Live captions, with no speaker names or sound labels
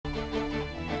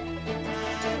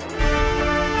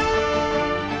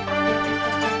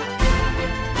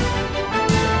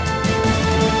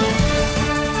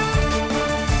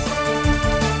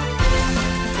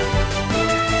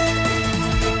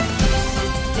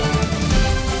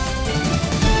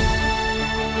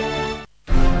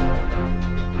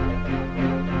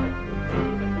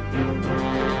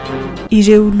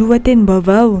Ireo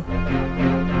lohatenim-baovao.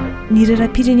 Ny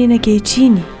raharaham-pirenena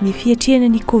ankehitriny, ny fiatrehana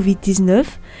ny Covid-19,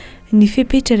 ny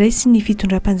fepetra iray sy ny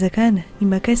fitondram-panjakana, ny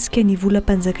mahakasika ny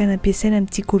volam-panjakana ampiasaina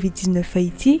amin'ity Covid-19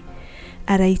 ity,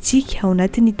 arahintsika ao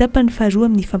anatin'ny tapany faharoa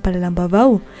amin'ny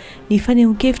fampahalalam-baovao, ny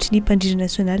fanehoan-kevitry ny mpandrindra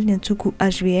nasionaly ny antsoko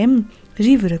HVM,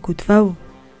 Rivo Rakotovao.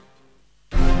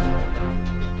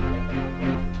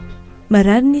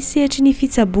 Marary ny sehatry ny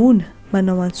fitsaboana,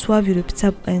 manao antsoavy ireo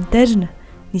mpitsabo interna,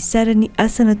 ny sara ny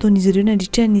asa nataon'izy ireo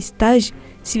nandritra ny stage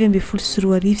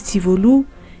 2024 tsy voaloha,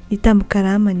 ny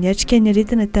tambo-karama niatrika ny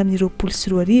aretana tamin'ny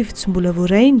 2024 tsy mbola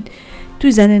voarainy, toy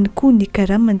izany ihany koa ny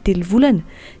karama ny 3 volana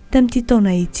tamin'ity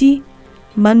taona ity,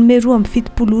 manome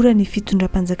 2.70 ora ny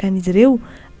fitondram-panjakan'izy ireo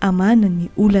amana ny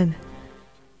olana.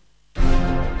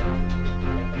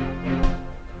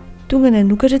 Tonga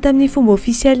nanokatra tamin'ny fomba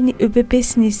ofisialy ny EPP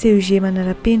sy ny CEG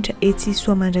manara-penitra etsy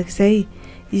Soamandrakizay,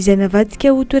 izay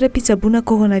navadika ho toeram-pitsaboana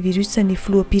coronavirus ny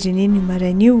filoham-pirenena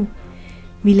marain'io.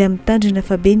 Mila mitandrina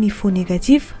fa be ny faux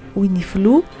négatif hoy ny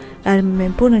filoha ary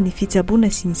maimaim-poana ny fitsaboana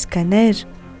sy ny scanner.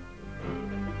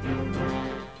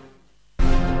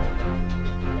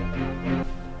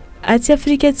 Atsy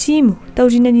Afrika Atsimo,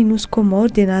 taoriana ny Nosy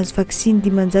Comore dia nahazo vaksiny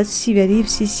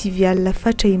 507,9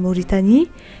 fatra i Mauritanie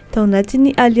tao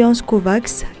anatin'ny Alliance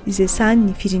Covax izay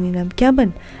sahan'ny firenena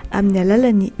mikambana amin'ny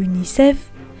alalan'ny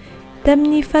UNICEF.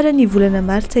 Tamin'ny farany volana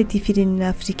Martsa ity firenena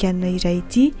afrikanina iray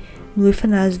ity no efa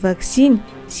nahazo vaksiny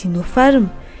Sinopharm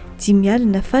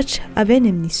 5,000 fatra avy any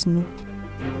amin'ny Sinoa.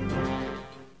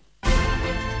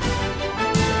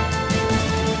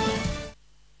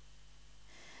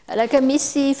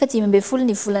 Alakamisy 12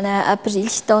 ny volana Avril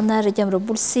taona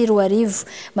 2024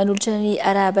 manolotra ny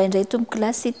arahaba indray tombo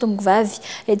kilasy tombo vavy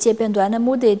ety am-piandohana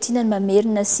moa dia tiana ny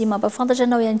mamerina sy mampafantatra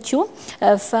anao ihany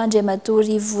koa fa Andriamatoa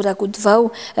Rivo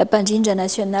Rakotovao mpandrindra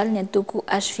nasionaly ny antoko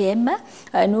HVM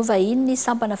no vahiny ny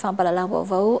sampana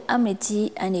fampahalalam-baovao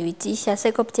amin'ity anio ity.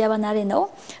 Asaiko ampitiavana ary ianao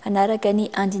anaraka ny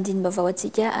andindiny-baovao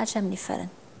antsika hatramin'ny farany.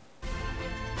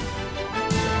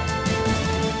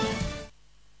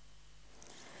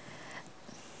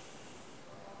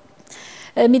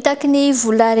 Mitaky ny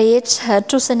vola rehetra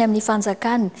trosany amin'ny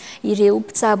fanjakana ireo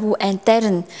mpitsabo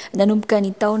interne nanomboka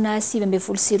ny taona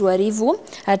 2024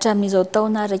 hatramin'izao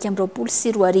taona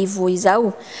 2024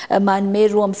 izao, manome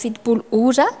 2.70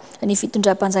 ora ny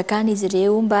fitondram-panjakana izy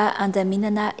ireo mba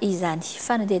andaminana izany.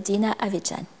 Fanadihadiana avy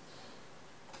hatrany.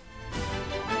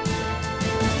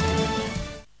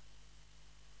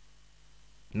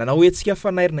 Nanao hetsika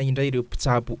fanairina indray ireo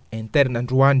mpitsabo interne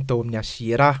androany tao amin'ny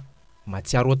Asiera.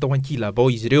 Matsiaro atao ankilabao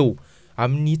izy ireo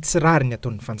amin'ny tsirariny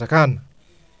ataon'ny fanjakana.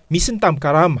 Misy ny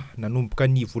tambo-karama nanomboka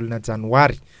ny volana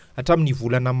Janoary hatramin'ny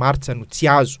volana Martsa no tsy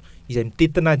azo, izay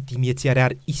mitetina 500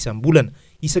 ariary isam-bolana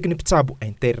isaky ny mpitsabo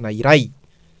interna iray.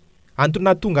 Antony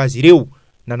nahatonga azy ireo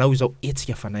nanao izao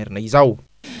hetsika fanairina izao.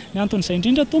 Ny anton'izay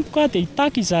indrindra tompoka dia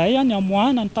hitaky izahay ny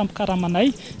amoahana ny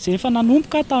tambo-karamanay izay efa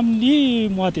nanomboka tamin'ny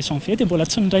mois de janvier dia mbola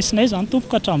tsy niraisinay izany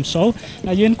tompoka hatramin'izao.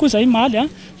 Na eny koa izay maly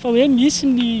fa hoe misy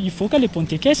ny ivoaka le bon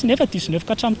de caisse nefa 19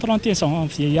 ka hatramin'ny 31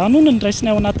 janvier ihany no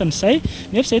niraisinay ao anatin'izay.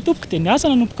 Nefa izay tompoka dia niasa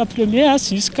nanomboka premier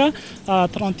jusqu'à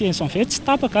 31 janvier tsy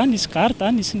tapaka, nisy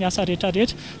garde, nisy ny asa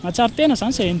rehetrarehetra. Mahatsara tena izany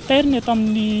izay interne eto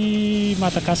amin'ny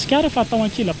Madagasikara fa atao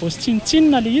ankilabao sy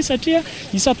tsinitsinina le izy satria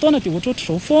isa-taona dia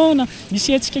ohatrohatrizao foana,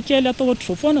 misy hetsika kely atao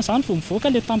ohatr'izao foana izany vao mivoaka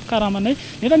le tampo-karamanay.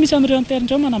 Nefa misy amin'ireo interne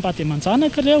ireo manambady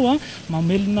manjanaka ireo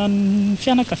mamelona ny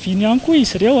fianakaviany ihany koa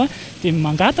izy ireo dia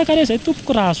mangataka ireo izay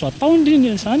tompoko raha azo atao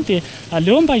indrindra izany dia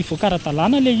aleo mba hivoaka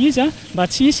ara-dalàna le izy mba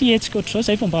tsy hisy hetsika ohatr'izao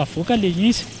izay vao mba havoaka le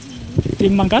izy. Dia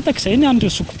mangataka izay ny an'ireo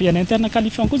zokobe ny interne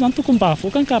kalifa koa izany tokony mba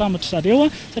havoaka ny karamatra zareo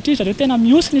satria zareo tena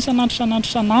miosina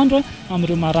isan'andro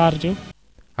amin'ireo marary ireo.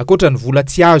 Ankoatra ny vola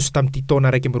tsy azo tamin'ity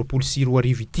taona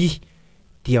 2024 ity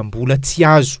dia mbola tsy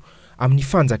azo amin'ny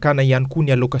fanjakana ihany koa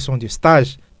ny allocation de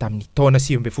stage tamin'ny taona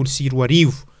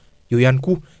 2024, eo ihany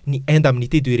koa ny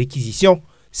indemnité de réquisition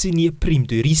sy ny prime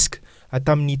de risque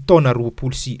tamin'ny taona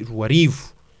 2024.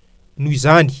 Noho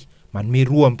izany manome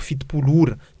 2.70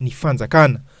 ora ny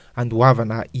fanjakana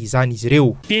andoavana izany izy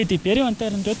ireo. Be dia be ireo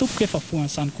interne ireo tompoko efa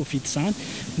voan'izany Covid izany.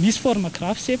 Misy forme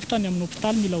grave sefitra any amin'ny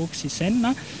hôpitaly mila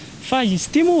oxygène fa izy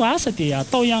ity moa asa dia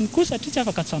atao ihany koa satria tsy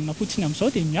afaka ajanona fotsiny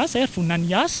amin'izao dia miasa ary vonina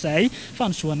ny asa zahay fa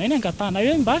nizoanay ny angatanay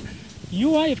hoe mba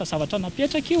io efa zavatra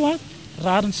napetraka io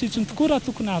rariny sitsiny tokoa raha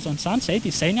tokony azo an'izany izay dia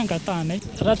izay ny angatanay.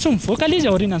 Raha tsy mivoaka ilay izy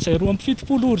aorianan'izay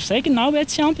 2.70 ora izay na hoe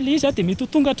tsy ampy ilay izy dia mety ho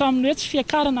tonga hatramin'ny hoe tsy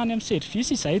fiakarana any amin'ny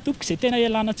service izay tompoko izay tena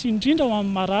ialana tsiny indrindra ho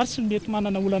amin'ny marary sy mety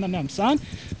manana olana any amin'izany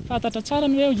fantatra tsara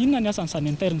ny hoe inona ny asan'izany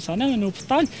interne zany any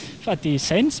hôpitaly fa dia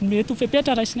izay ny mety ho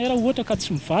fepetra raisina raha ohatra ka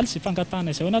tsy mivaly izay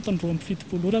fangatahana izay ao anatin'ny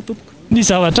 27 ora tompoko. Ny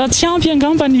zavatra tsy ampy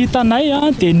angamba ny hitanay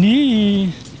dia ny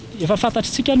efa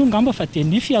fantatritsika aloha ngamba fa dia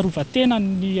ny fiarovan-tena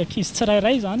ny ankizy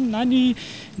tsirairay zany na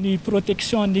ny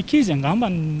protection ny ankizy angamba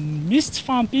misy tsy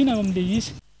fahampiana amin'ilay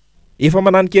izy. Efa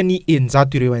mananika ny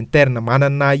enjato ireo interne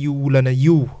manana io olana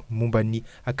io momba ny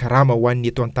karama ho an'ny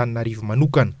eto Antananarivo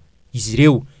manokana. Izy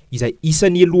ireo izay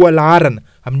isan'ny aloha laharana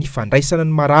amin'ny fandraisana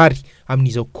ny marary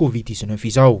amin'izao Covid-19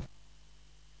 izao.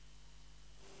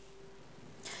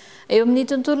 Eo amin'ny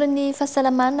tontolon'ny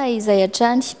fahasalamana izay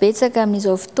hatrany betsaka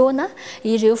amin'izao fotoana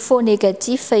ireo faux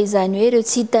négatif izany hoe ireo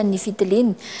tsy hitan'ny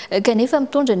fitiliana kanefa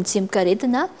mitondra ny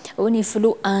tsimikaretina ho ny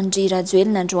filoha Andry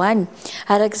Rajoelina androany.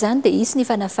 Araka izany dia isy ny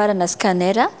fanafarana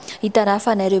scanner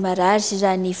hitarafana ireo marary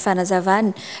raha ny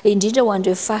fanazavana indrindra ho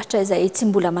an'ireo faritra izay tsy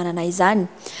mbola manana izany.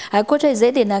 Ankoatra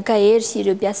izay dia nakahery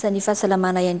ireo mpiasa ny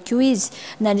fahasalamana ihany koa izy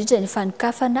nandritra ny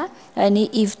fanokafana ny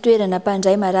ivitoerana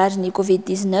mpandray marary ny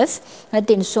Covid-19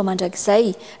 teny Soamandrakizay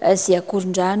sy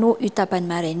Akorondrano io tapany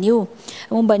maraina io.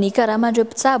 Momba ny karamandreo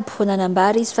mpitsabo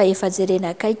nanambary izy fa efa jerena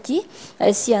akaiky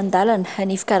sy andalana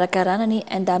ny fikarakarana ny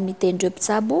indemnité-ndreo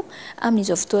mpitsabo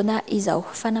amin'izao fotoana izao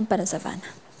fanampanazavana.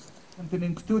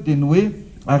 Teneniko teo dia ny hoe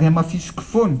ary amafisoko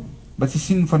foana mba tsy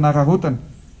isian'ny fanararotana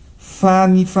fa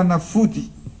ny fanafody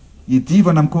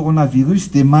hiadivana amin'ny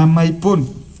coronavirus dia mahamaim-poana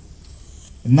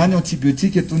na ny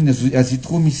antibiotika toy ny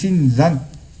azithromycine zany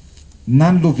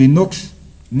na ny lovenox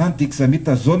na ny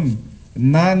dexaméthasone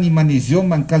na ny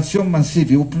magnésium ny calcium ny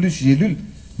CVO+ gélule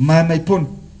mahamaim-poana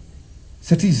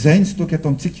satria izay ny tsy toky atao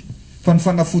amintsika fa ny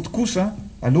fanafody kosa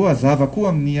aloha azava koa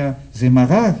amin'ny zay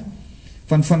marary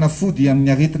fa ny fanafody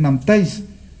amin'ny aretina amin'ny taiza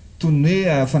toy ny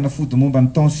hoe fanafody momba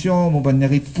ny tension momba ny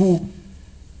areti-po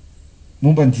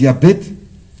momba ny diabeta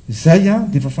zay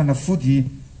dia efa fanafody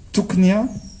tokony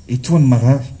etoan'ny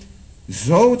marary.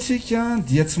 Zao tsika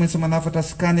dia tsy maintsy manafatra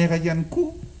scanner ihany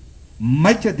koa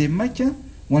maika dia maika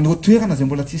ho an'ireo toerana zay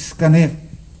mbola tsisy scanner.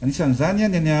 Anisan'izany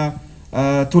ny any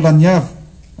Tolaniaro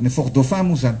any Fort Dauphin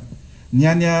moa zany ny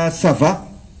any Sava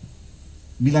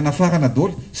mila nafarana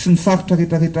daholo sy ny faritra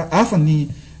rehetrarehetra hafa ny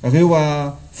ireo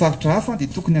faritra hafa dia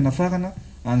tokony hanafarana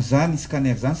an'izany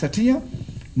scanner zany satria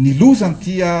ny lozany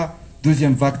tia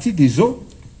deuxième vague ty dia zao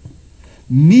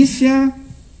misy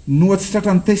noa tsy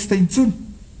tratra ny testa intsony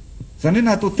zany hoe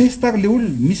natao testa ary le olona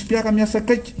misy mpiara-miasa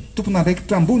akaiky tompona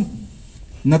andraikitra ambony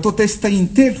natao testa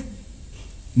intelo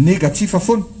négatif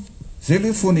foana zay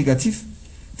le hoe faux négatif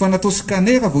fa natao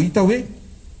scanner vao hita hoe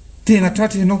tena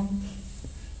tratra ianao.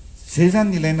 Zay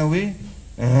zany ny ilaina hoe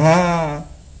raha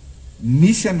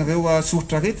misy an'ireo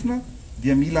soritra retina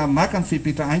dia mila maka ny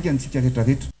fepetra aingany tsika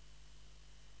rehetrarehetra.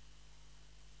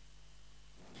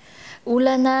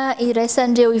 Olana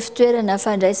iraisan'ireo ivitoerana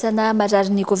fandraisana marary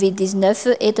ny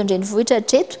Covid-19 eto an-drenivohitra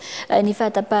hatreto ny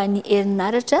fahatapahan'ny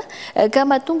herinaratra ka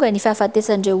mahatonga ny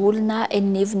fahafatesan'ireo olona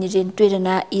eny nevon'ireny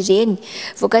toerana ireny.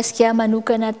 Voakasika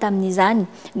manokana tamin'izany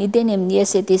ny teny amin'ny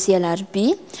SCDC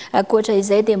alarobia. Ankoatra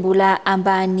izay dia mbola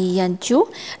ambany ihany koa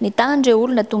ny tahan'ireo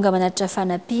olona tonga manatitra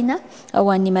fanampiana ho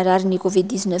an'ny marary ny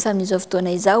Covid-19 amin'izao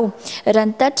fotoana izao. Raha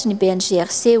ny tatry ny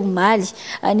BNGRC omaly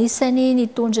anisany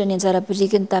nitondra ny anjara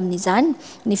birikiny tamin'izany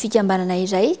ny fikambanana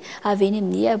iray avy eny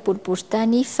amin'ny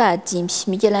boriboritany fahadimy.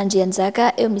 Mikaelandry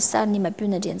Anjaka eo amin'ny sariny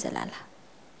Mampiona Andrianjalala.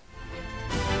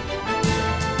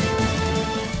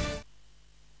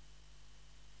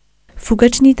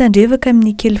 Vokatry ny tandrevaka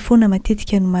amin'ny kely foana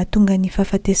matetika no mahatonga ny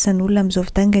fahafatesan'olona amin'izao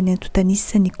fotoana ny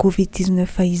antotanisa ny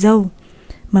Covid-19 izao.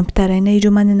 Mampitaraina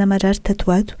ireo manana marary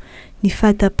tato ato ny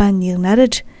fahatapahan'ny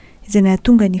herinaratra izay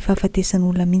nahatonga ny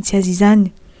fahafatesan'olona mihitsy azy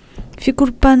izany.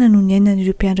 Fikoropana no ny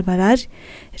ainan'ireo mpiandry marary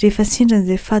rehefa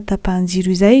sendran'izay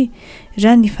fahatapahan-jiro izay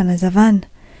raha ny fanazavana.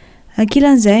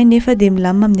 Ankilan'izay nefa dia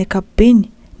milamina amin'ny ankapobeny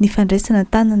ny fandraisana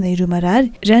tanana ireo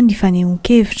marary raha ny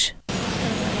fanehoan-kevitra.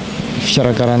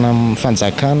 Fikarakarana amin'ny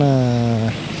fanjakana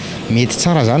mety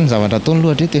tsara zany zavatra ataony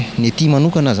loatra eto ny ety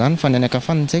manokana zany fa ny any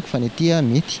ankafanany tsy haiko fa ny ety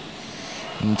mety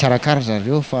mikarakara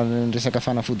zareo fa resaka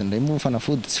fanafody indray moa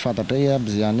fanafody tsy fantatra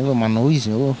aby zany eo manao izy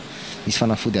eo misy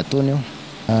fanafody ataony eo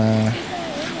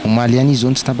omaly ihany izy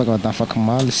zao tsy tapaka tafaky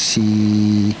maly sy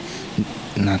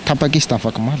natapaka izy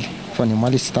tafaky maly fa ny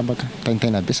omaly izy tsy tapaka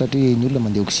taintaina be satria ny olona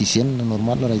mandeha oxygène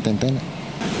normal raha itaintaina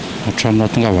hatramina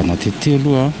tongavana tety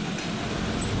aloha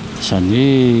zany hoe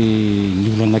ny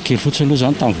olana kely fotsiny aloha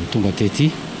zany tamin'ny vao tonga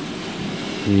tety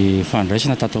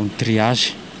fandraisana tatao amin'ny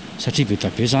triage satria be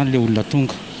be zany le olona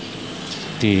tonga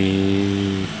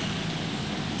dia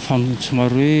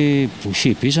somary hoe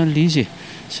bouché be zany le izy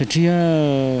satria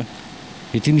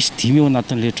mety misy 5 eo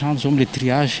anatin'le trano zao amin'le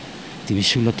triage dia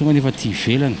misy olona tonga nefa tia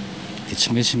ivelany dia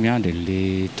tsy maintsy miandry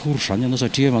le toro zany ianao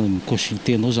satria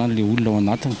miconsultenao zany le olona ao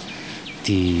anatiny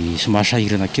dia somary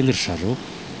sahirana kely ry zareo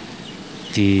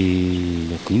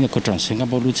dia iny ankoatran'izay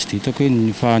ngamba aloha tsy dia hitako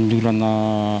hoe fa ny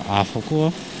olana hafa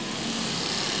koa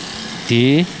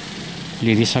dia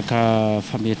le resaka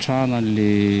fametrahana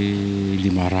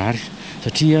le marary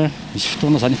satria misy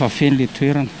fotoana zany efa feno le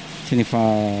toerana tena efa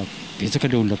betsaka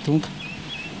le olona tonga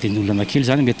dia ny olana kely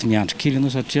zany mety miandry kely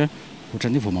ianao satria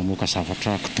ohatrany hoe vao mamoaka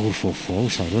zavatra kidoro vaovao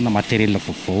zareo na materiel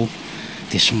vaovao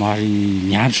dia somary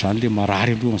miandry zany le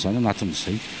marary aloha zany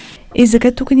anatin'izay.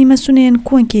 Ezaka tokony mahasoana ihany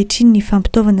koa ankehitriny ny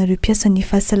fampitaovana ireo mpiasa ny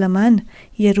fahasalamana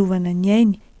hiarovana ny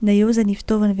ainy na eo aza ny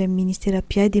fitaovana avy amin'ny ministera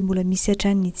pia dia mbola misy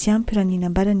hatrany tsy ampy raha ny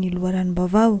nambarany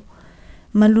loharanom-baovao.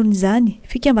 Manoloana izany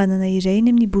fikambanana iray eny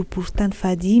amin'ny boriboritany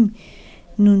fahadimy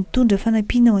no nitondra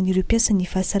fanampiana ho an'ireo mpiasa ny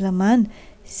fahasalamana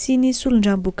sy ny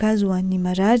solondram-boankazo ho an'ny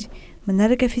marary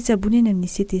manaraka fitsaboana eny amin'ny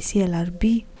CTC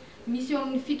alarobia. Misy eo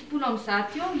amin'ny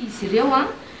 70% eo izy ireo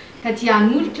ka dia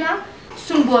hanolotra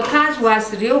solomboankazo ho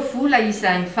azy ireo vola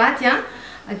iza mivady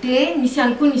dia misy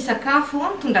ihany koa ny sakafo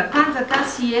mitondra tanjaka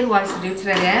sy hery ho azy ireo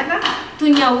tsirairay avy toy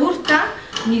ny yaourt,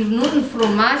 ny ronono, ny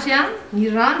fromage, ny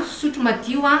rano, sotro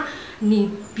madio, ny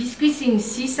biscuit sy ny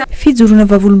sisa. Fijoroana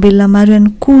vavolombelona maro ihany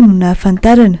koa no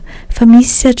nahafantarana fa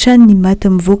misy hatrany ny maty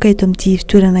mivoaka eto amin'ity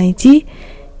fitoerana ity.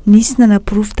 Nisy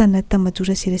nanapirofo tany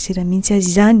tamajora serasera mihitsy azy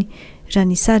izany raha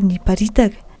ny sary ny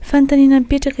paritaka fanontaniana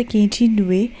mipetraka ankehitriny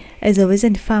hoe aiza ho aiza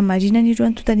ny fahamarinana ireo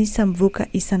antontanisa mivoaka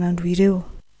isan'andro ireo.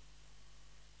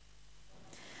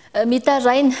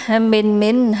 Mitaraina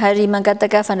menomenona ary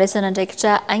mangataka fandraisana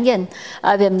andraikitra aingana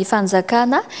avy amin'ny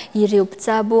fanjakana ireo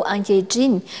mpitsabo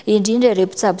ankehitriny indrindra ireo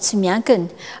mpitsabo tsy miankina.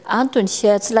 Antony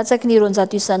tsy latsaky ny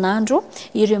 200 isan'andro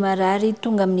ireo marary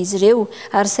tonga amin'izy ireo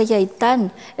ary saika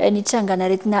ahitana ny trangana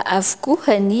aretina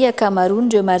avokoa ny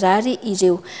akamaroan'ireo marary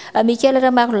ireo. Mikaela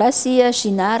Ramarolasy,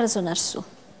 Ginara Zonarso.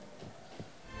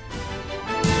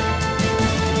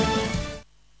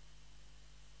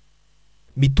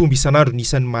 Mitombo isan'andro ny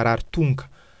isan'ny marary tonga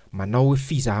manao hoe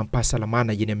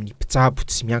fizahampahasalamana eny amin'ny mpitsabo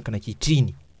tsy miankina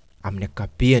ankehitriny. Amin'ny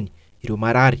ankapobeny ireo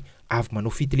marary avy manao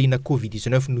fitiliana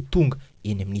COVID-19 no tonga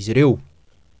eny amin'izy ireo.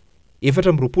 4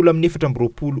 amin'ny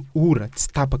 4 ora tsy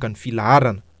tapaka ny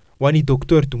filaharana ho an'ny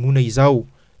dokotera Tomona izao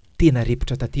tena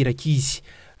repitra tanteraka izy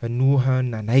noha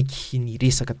nanaiky ny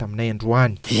resaka taminay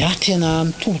androany. Ya tena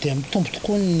mitombo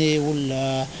tokoa ny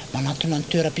olona manatona ny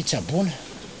toeram-pitsaboana.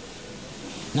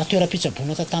 Na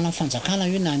toeram-pitsaboana tantana fanjakana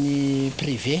io na ny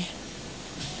privé.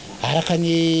 Araka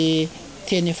ny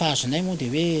teny efa azonay moa dia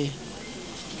hoe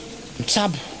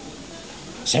mitsabo.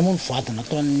 Zay moa ny voady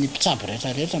nataon'ny mpitsabo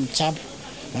rehetrarehetra mitsabo.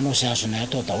 Manao izay azonay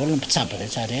atao daholo ny mpitsabo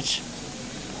rehetrarehetra.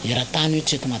 Eran-tany hoe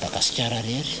tsy eto Madagasikara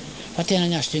rery. Fa tena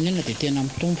ny azo tenena dia tena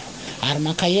mitombo. Ary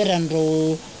mankahery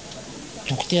an'ireo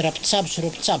dokotera mpitsabo sy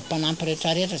ireo mpitsabo mpanampy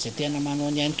rehetrarehetra izay tena manao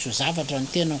ny haintso-zavatra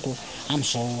ny tenako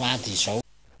amin'izao ady izao.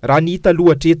 Raha ny hita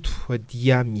aloha hatreto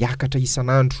dia miakatra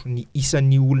isan'andro ny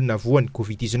isan'ny olona voan'ny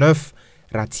COVID-19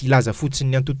 raha tsy ilaza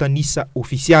fotsiny ny antontanisa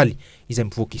ofisialy izay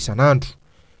mivoaka isan'andro.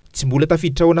 Tsy mbola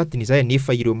tafiditra ao anatin'izay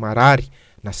anefa ireo marary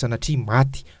na sanatria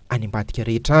maty any ambadika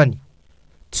rehetra any.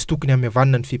 Tsy tokony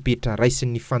hamevanana ny fepetra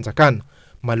raisin'ny fanjakana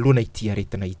manoloana ity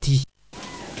aretina ity.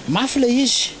 Mafy le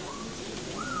izy.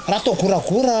 Raha atao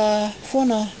goragora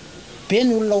foana be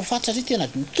ny olona ho faty satria tena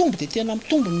mitombo dia tena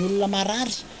mitombo ny olona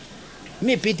marary.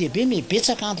 Mebe dia be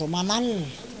mebetsaka andro manalina.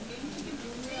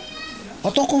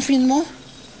 Atao confinement.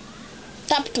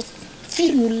 Tapitra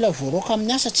firy ny olona voaroaka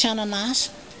amin'ny asa tsy hanana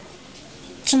asa.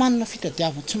 Tsy manana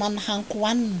fitadiavana, tsy manana haniko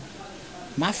hohanina.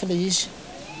 Mafy le izy.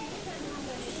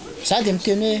 Za dia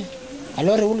miteny hoe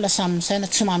alao ireo olona samy misaina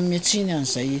tsy mametsiny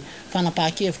an'izay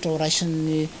fanapahan-kevitra ho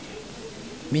raisin'ny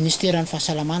ministeran'ny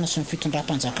fahasalamana sy ny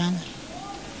fitondram-panjakana.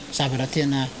 Zavatra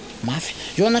tena mafy.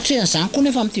 Eo anatrehan'izany koa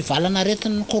nefa amin'ity valana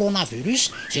aretin'ny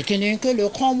coronavirus, izay teneniko hoe le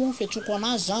camp moa fiantsoko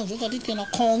anazy zany zao satria tena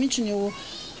camp mihitsy ny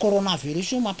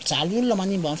coronavirus io mampijaly olona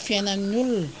manimba amin'ny fiainan'ny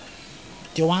olona.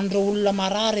 Dia ho an'ireo olona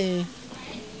marary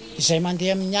izay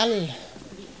mandeha amin'ny alina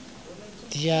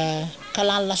dia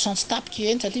kalany lasantsy tapika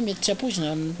eny satria mety tsy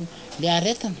ampoizina le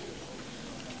aretina.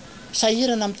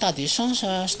 Sahirana mitady essence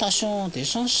station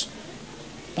d'essence.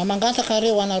 Mba mangataka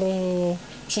reo anareo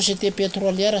société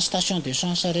pétrolière station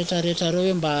d'essence rehetrarehetra reo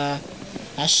hoe mba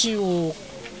asio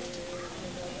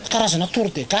karazana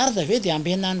tour de garde ave dia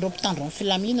ambenan'ireo mpitandro amin'ny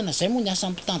filaminana. Zay moa ny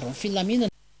asan'ny mpitandro amin'ny filaminana.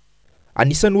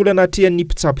 Anisan'ny olana hatrehan'ny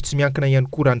mpitsabo tsy miankina ihany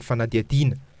koa raha ny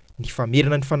fanadiadiana, ny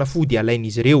famerana ny fanafody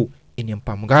alain'izy ireo eny amin'ny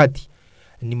mpamongady.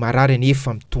 Ny marary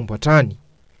anefa mitombo hatrany.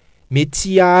 Mety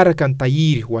tsy haharaka ny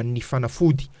tahiry ho an'ny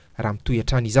fanafody raha mitohy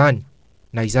hatrany izany.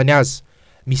 Na izany aza,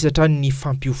 misy hatrany ny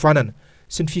fampiofanana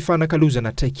sy ny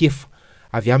fifanakalozana traikefa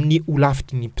avy amin'ny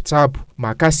olafitry ny mpitsabo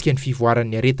mahakasika ny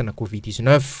fivoaran'ny aretina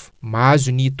COVID-19.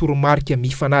 Mahazo ny toromarika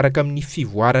mifanaraka amin'ny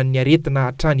fivoaran'ny aretina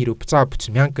hatrany ireo mpitsabo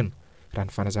tsy miankina raha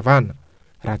ny fanazavana,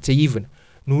 raha tsy aivina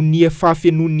noho ny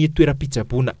fafenoan'ny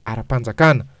toeram-pitsaboana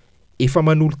ara-panjakana efa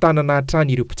manolo-tanana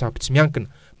hatrany ireo mpitsabo tsy miankina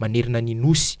manerina ny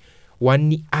nosy ho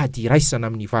an'ny ady iraisana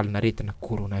amin'ny valon'aretina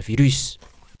coronavirus.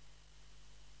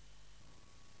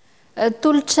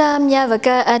 Tolotra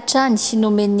miavaka hatrany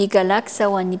nomen'ny Galaxa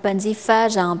ho an'ny mpanjifa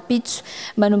rahampitso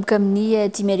manomboka amin'ny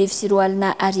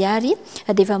 5,4 ariary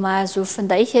dia efa mahazo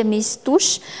finday misy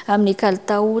tosy amin'ny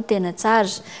kalitao tena tsara.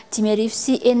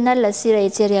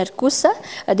 5,4 ariary kosa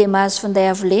dia mahazo finday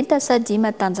avo lenta sady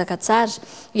matanjaka tsara.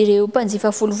 Ireo mpanjifa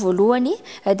 10 voalohany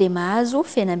dia mahazo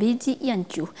fihenam-bidy ihany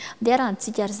koa. Dia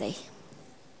rahantsika arzay.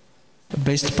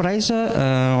 Best price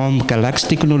amin'ny Galaxy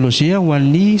Technologie ho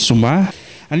an'ny Zuma.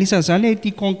 Anisan'izany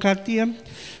ity Concat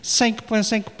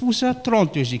 5.5 pouces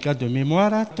 32 Go de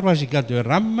mémoire 3 Go de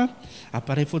RAM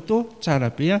appareil photo tsara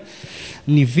be.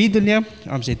 Ny vidiny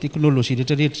amin'izay teknolojia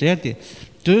rehetrarehetra zay dia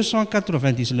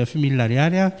 299 000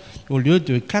 ariary au lieu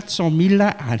de 400 000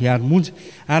 ariary monja.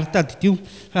 Ary tadidio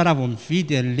fa raha vao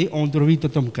mividy an'ilay Android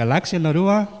ato amin'ny Galaxy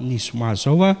ianareo ny Zoma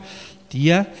zao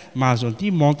dia mahazo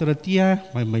an'ity montre ty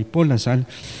maimaipona zany.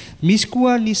 Misy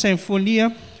koa ny Symfony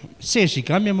 16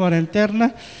 Go mémoire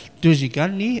interne 2 Go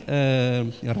ny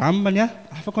RAM-ny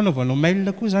afaka anaovanao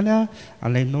mail koa zany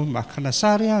alainao makana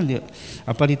sary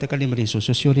aparitaka any amin'ny réseaux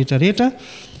sociaux rehetrarehetra.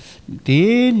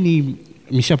 Dia ny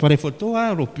misy appareil photo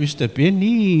robuste be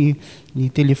ny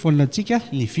téléphone antsika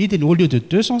ny vidiny au lieu de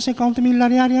 250 000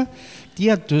 ariary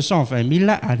dia 220 000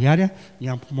 ariary ny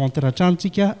ampy montre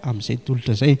hatranotsika amin'izay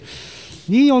tolotra zay.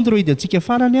 Ny Android antsika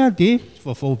farany dia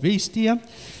vaovao be izy ity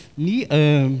ny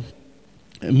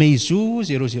Meizu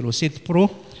 007 Pro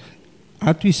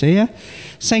ato izay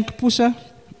 5 pouces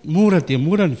mora dia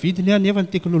mora ny vidiny nefa ny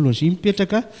teknolojia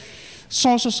mipetraka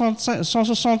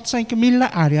 165 000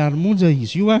 ariary monja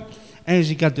izy io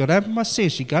 1 Go de RAM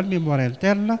 16 Go mémoire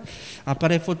interne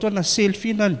appareil photo na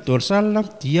selfie na ny dorsal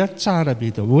dia tsara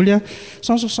be daholo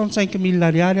 165 000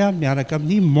 ariary miaraka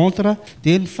amin'ny montre.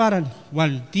 Dia ny farany ho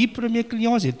an'ny 10 premier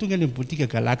client zay tonga any amin'ny boutique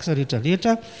Galaxy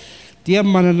rehetrarehetra dia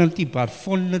manana an'ity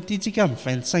barphone ity tsika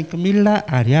 25 000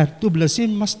 ariary double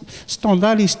SIM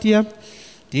standard izy ity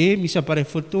dia misy appareil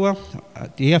photo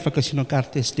dia afaka asianao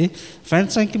carte SD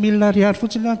 25 000 ariary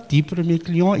fotsiny 10 premier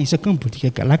client isaky ny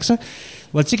boutique Galaxy.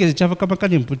 Ho antsika izay tsy afaka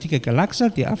makany amin'ny boutique Galaxy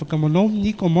dia afaka manao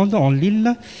ny commande en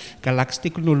ligne Galaxy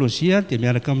Technologie dia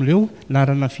miaraka amin'ireo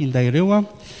larana finday ireo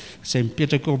izay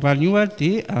mipetraka ambany io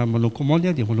dia manao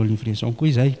commande dia manao livraison koa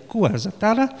izay. Koa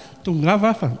azatara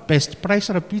tongava fa best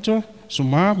price rapitso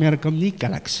Zoma miaraka amin'ny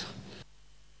Galaxy.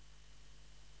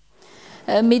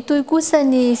 Mitohy kosa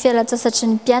ny fialan-tsasatry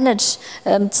ny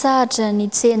mpianatra mitsahatra ny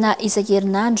tsena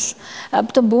isan-kerinandro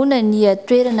ampitomboana ny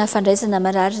toerana fandraisana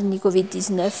marary ny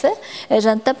COVID-19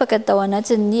 raha nitapaka tao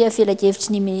anatin'ny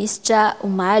fialan-kevitry ny minisitra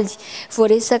omaly.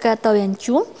 Voaresaka tao ihany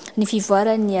koa ny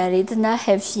fivoaran'ny aretina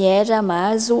fiara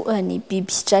mahazo ny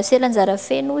biby. Trasy elanjara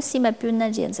feno sy mampionana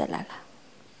Andrianjalala.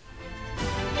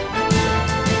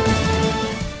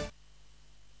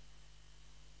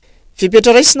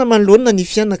 Fipetra raisina manoloana ny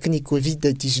fianaky ny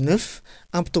COVID-19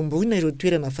 ampitomboina ireo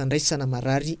toerana fandraisana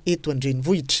marary eto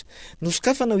an-drenivohitra.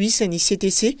 Nosokafanao isa ny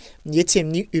CTC nietsy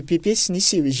amin'ny EPP sy ny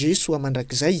CEG soa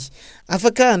mandrakizay.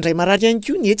 Afaka andray marary ihany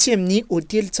koa nietsy amin'ny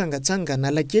hôtely Tsangatsanga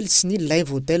Analakely sy ny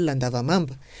Live Hotel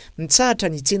Andavamamba.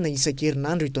 Mitsahatra ny tsena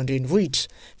isan-kerinandro eto an-drenivohitra.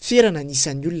 Ferana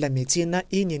nisan'ny olona miantsena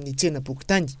eny amin'ny tsena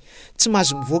Bokotany. Tsy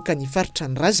mahazo mivoaka ny faritra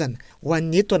ny razana ho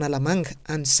an'ny eto Analamanga,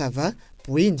 any Sava,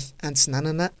 Boeny,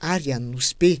 Antsinanana ary any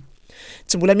Nosbe.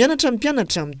 Tsy mbola mianatra ny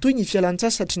mpianatra mitoy ny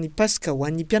fialan-tsasatry ny Pasika ho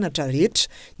an'ny mpianatra rehetra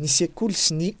ny sekoly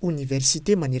sy ny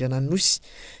université manerana ny nosy.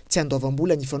 Tsy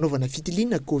andoavam-bola ny fanaovana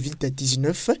fitiliana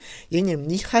COVID-19 eny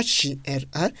amin'ny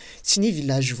HJRA sy ny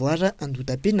villageoire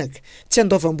Andotapenaka. Tsy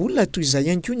andoavam-bola toy izay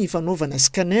ihany koa ny fanaovana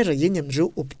scanner eny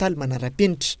amin'ireo hôpitaly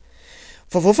manara-penitra.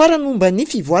 Vaovao farany momba ny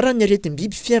fivoaran'ny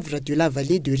aretim-biby fièvre de la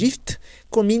vallée de Rift,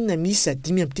 commune misy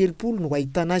 5 no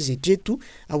ahitana azy etreto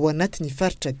ao anatin'ny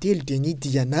faritra telo dia ny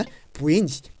Diana,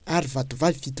 Boeny ary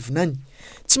Vatovavy Fitovinany.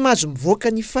 Tsy mahazo mivoaka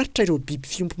ny faritra ireo biby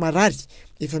fiompy marary,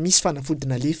 efa misy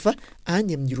fanafodina lefa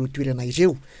any amin'ireo toerana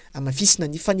ireo, amafisina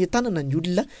ny fanentanana ny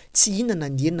olona tsy hinana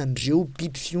ny henan'ireo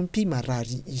biby fiompy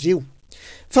marary ireo.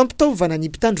 Fampitaovana ny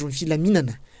mpitandro ny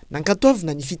filaminana.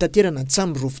 Nankatoavina ny fitaterana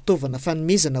tsambo fitaovana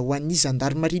fanomezana ho an'ny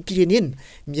zandarmaria pirenena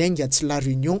miainga tsy la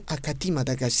Réunion akaty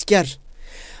Madagasikara.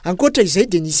 Ankoatra izay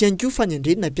dia nisy ihany koa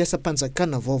fanendrena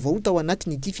mpiasa-panjakana vaovao tao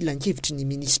anatin'ity filan-kevitry ny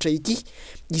ministra ity.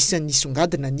 Isan'ny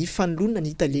songadina ny fanoloana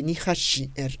ny taleny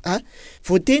HJRA,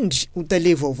 voatendry ho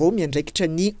tale vaovao miandraikitra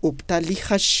ny hôpitaly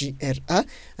HJRA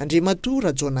Andriamatoa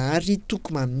Rajoanahary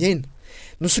Tokomamiaina.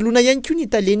 Nosoloana ihany koa ny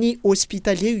taleny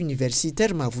hospitalier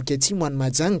universitaire Mahavoky Atsimo any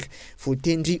Mahajanga,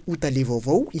 voatendry ho tale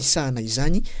vaovao isahana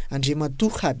izany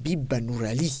Andriamatoa Habib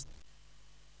Nourali.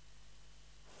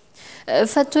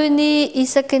 Fa toy ny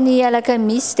isaky ny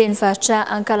alakamisy dia nivarotra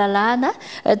ankalalahana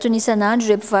toy ny isan'andro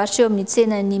ireo mpivarotra eo amin'ny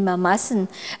tsenan'ny Mahamasina.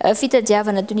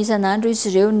 Fitadiavana toy ny isan'andro izy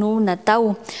ireo no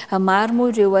natao. Maro moa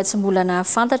ireo tsy mbola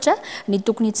nahafantatra ny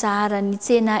tokony tsaharan'ny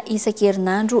tsena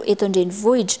isan-kerinandro eto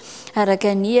an-drenivohitra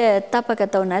araka ny tapaka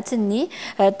tao anatin'ny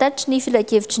tatry ny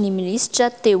filan-kevitry ny minisitra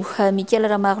teo. Mikaela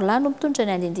Ramarolano mitondra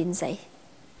ny andindiny izay.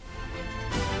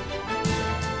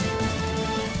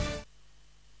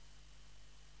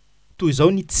 Toy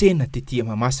izao ny tsena tetỳ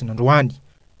Mahamasina androany,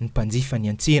 ny mpanjifa ny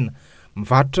an-tsena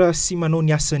mivarotra sy manao ny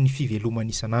asan'ny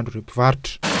fivelomana isan'andro ireo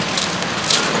mpivarotra.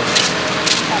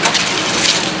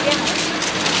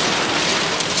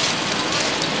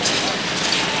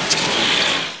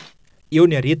 Eo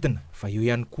ny aretina fa eo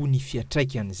ihany koa ny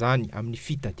fiatraikan'izany amin'ny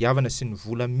fitadiavana sy ny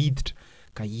vola miditra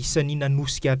ka isan'ny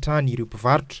nanosika hatrany ireo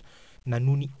mpivarotra na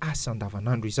noho ny asa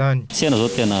andavanandro izany. Tsena zao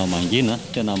tena mangina,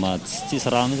 tena tsisy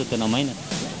rano izy tena maina.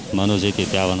 Manao zay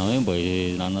tadiavana hoe mba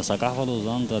nanana sakafo aloha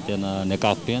zany da tena ny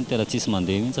ankapobeny tena tsisy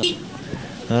mandeha mihitsy.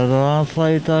 Raha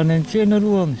fahitana ny tsena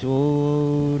aloha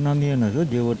amin'izao namena zao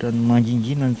dia ohatra ny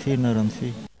mangingina ny tsena raha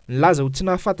misy. Nilaza ho tsy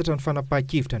nahafantatra ny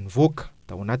fanapahan-kevitra nivoaka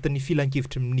tao anatin'ny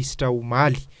filan-kevitry ministra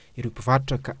Omaly ireo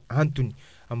mpivarotra ka antony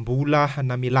mbola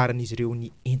namelarana izy ireo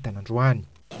ny entana androany.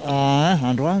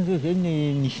 Androany zao zay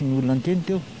nisy ny olona teny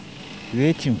teo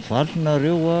hoe tsy mivarotra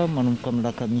nareo manomboka amin'ny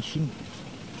lakamisy iny.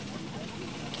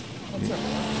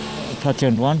 Fa tsy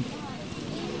androany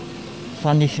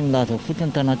fa nisy nilaza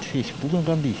fotsiny tanaty Facebook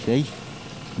angamba izay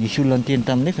nisy olona teny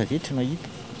taminay fa zay tsy nahita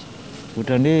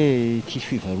ohatrany hoe tsisy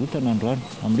fivarotana androany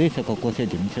amin'ilay resaka conseil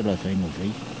dia misy lazaina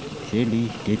zay zay le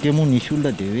izy dia te moa nisy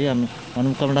olona dia hoe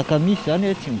manomboka amin'ny lakamisy zany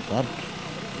hoe tsy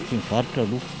mivarotra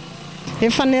aloha.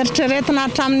 Efa nieritreretina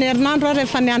hatramin'ny herinandro aho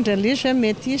rehefa niandry an'ilay hoe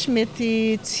mety isy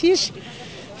mety tsisy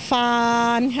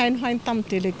fa ny hainohaino tamin'ny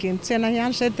délégué ny tsena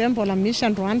ihany zay dia mbola misy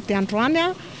androany dia androany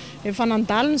efa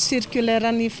nandalo ny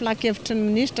circulaire ny filan-kevitry ny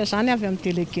ministra zany avy amin'ny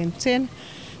délégué ny tsena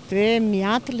dia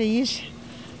miaty le izy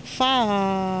fa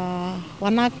ho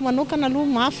anako manokana aloha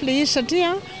mafy le izy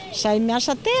satria zahay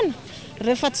miasa tena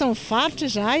rehefa tsy mivarotra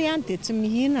izahay dia tsy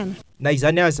mihinana. Na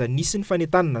izany aza nisy ny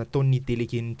fanentanana nataon'ny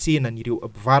délégué ny tsena ireo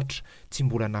mpivarotra tsy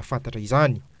mbola nahafantatra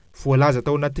izany. Voalaza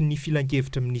tao anatin'ny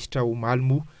filan-kevitra ministra Omaly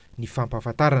moa ny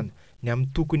fampahafantarana ny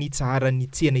amin'ny tokony tsaharan'ny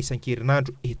tsena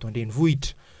isan-kerinandro eto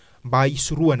an-drenivohitra mba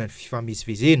hisorohana ny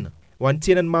fifamezivezena. Ho an'ny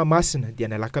tsenan'ny Mahamasina dia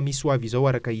ny alakamisy ho avy izao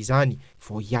araka izany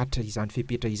vao hiatra izany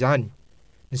fepetra izany.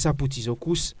 Ny sabotsy izao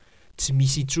kosa tsy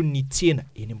misy intsony ny tsena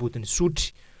eny ambodin'ny sotry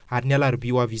ary ny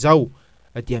alarobia ho avy izao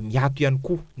dia miato ihany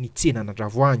koa ny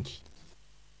tsenan'Andravoahangy.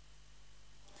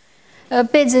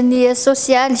 Pejiny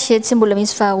sosialy tsy mbola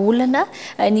misy vahaolana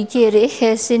ny kere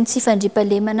sy ny tsy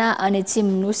fandriampahalemana any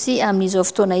Atsimonosy amin'izao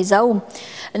fotoana izao.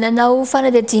 Nanao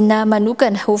fanadihadiana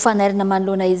manokana ho fanairana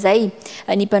manoloana izay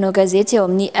ny mpanao gazety ao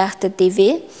amin'ny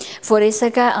RTV.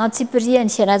 Voaresaka antsipiriany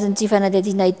anatin'ity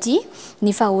fanadihadiana ity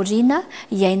ny fahoriana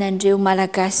iainan'ireo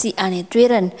malagasy any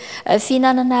an-toerana,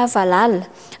 fihinanana valala,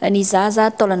 ny zaza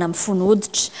taolana amin'ny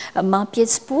fonoditra,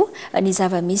 mampietsi-po ny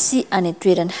zava-misy any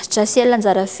an-toerana. Trasiel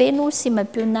anjara feno sy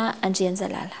mampiona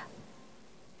Andrianjalala.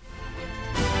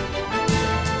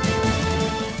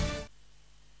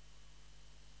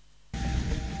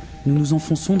 Nous nous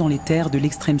enfonçons dans les terres de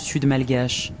l'extrême sud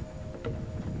malgache.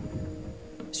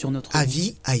 Sur notre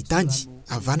Avi Aitany,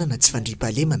 avanana tsy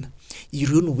fandriampahalemana.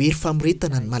 Ireo no hery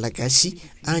famoretana ny malagasy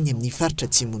any amin'ny faritra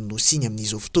Atsimonosy iny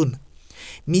amin'izao fotoana.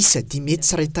 Misy 10 mety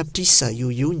tsy ray tapitrisa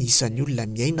eo ny isan'ny olona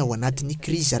miaina ao anatin'ny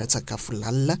krizy ara-tsakafo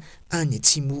lalina any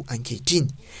Atsimo ankehitriny.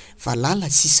 Valala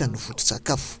sisa ny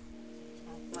voto-tsakafo.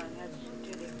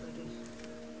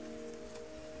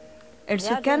 Elle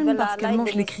se calme parce qu'elle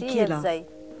mange les criquets là.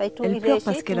 Elle pleure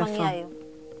parce qu'elle a faim.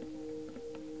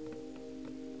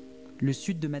 Le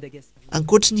sud de Madagascar.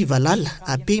 Ankoatra ny valala,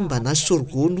 apemba na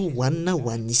sorgono hoanina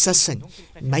ho an'ny sasany.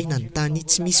 Maina ny tany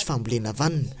tsy misy fambolena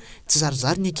vanina. Tsy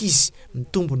zarizary ny ankizy,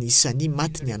 mitombo ny isan'ny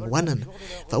maty ny anoanana.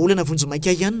 Fa olana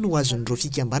vonjy-maika ihany no azon'ireo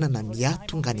fikambanana miahy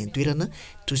tonga any an-toerana,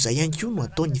 toy izay ihany koa no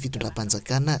ataon'ny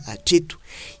fitondram-panjakana hatreto.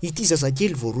 Ity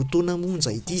zazakely vao roa taona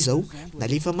monja ity izao,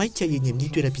 nalefa maika eny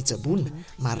amin'ny toeram-pitsaboana,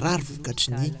 marary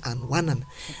vokatry ny anoanana.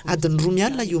 Adiny 2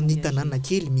 alina eo amin'ny tanàna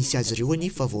kely misy azy ireo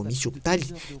anefa vao misy hopitaly,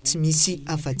 tsy misy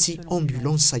afa-tsy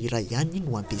ambulance iray ihany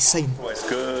no ampiasaina. Est-ce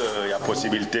qu'il y a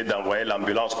possibilité d'envoyer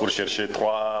l'ambulance pour chercher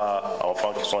 3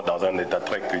 enfants qui sont dans un état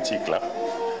très critique là?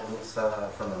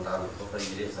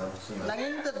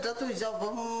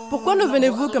 Pourquoi ne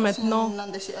venez-vous que maintenant?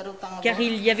 Car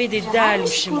il y avait des dalles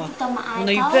chez moi. On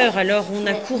a eu peur, alors on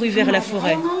a couru vers la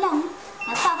forêt.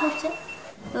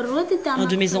 Un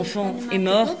de mes enfants est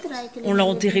mort. On l'a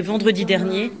enterré vendredi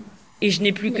dernier et je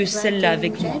n'ai plus que celle-là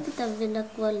avec moi.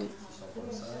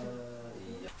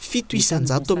 Fito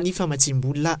isanjato amin'ny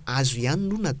famatsim-bola azo ihany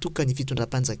no natokany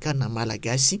fitondram-panjakana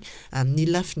malagasy amin'ny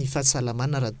lafiny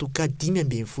fahasalamana raha toka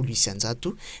 5.10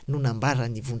 isanjato no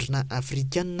nambarany vondrona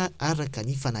afrikanina araka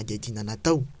ny fanadihadiana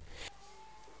natao.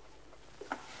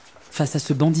 Face à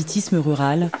ce banditisme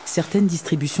rural, certaines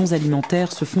distributions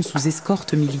alimentaires se font sous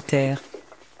escorte militaire.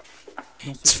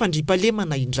 Tsy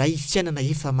fandriam-pahalemana indray fiainana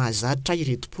efa mahazatra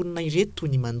ireto mponina ireto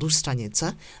ny mandositra any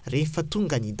an-tsaha rehefa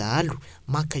tonga ny dahalo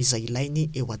maka izay ilainy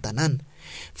eo an-tanàna.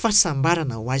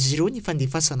 Fahasambarana ho azy ireo ny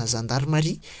fandefasana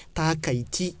zandarmaria tahaka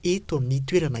ity eto amin'ny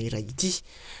toerana iray ity.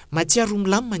 Matsiaro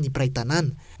milamina ny mpiray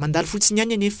tanàna, mandalo fotsiny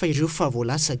ihany anefa ireo fa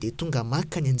voalasa dia tonga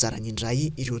maka ny anjarany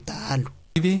indray ireo dahalo.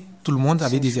 Tout le monde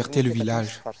avait déserté le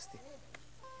village.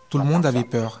 Tout le monde avait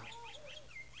peur.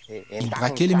 Ils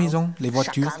braquaient les maisons, les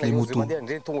voitures, les motos.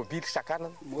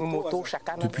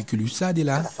 Depuis que l'USAID est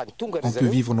là, on peut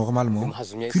vivre normalement,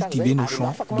 cultiver nos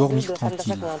champs, dormir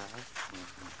tranquille.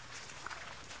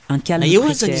 Na eo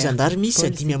azany zandarmy sy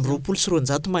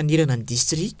 520 manerana ny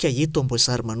distrika eto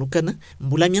Amboasary manokana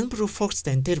mbola miampy ireo force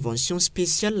d'intervention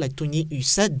spéciale toy ny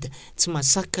USAID tsy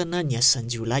masakana ny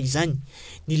asan-jiolahy izany.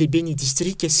 Ny lehibe ny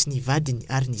distrika sy ny vadiny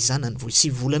ary ny zanany vao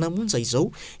 7 volana monja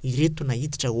izao ireto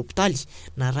nahiditra hopitaly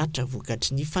naratra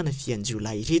vokatry ny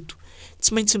fanafian-jiolahy ireto.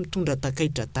 Tsy maintsy mitondra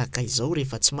takaitra tahaka izao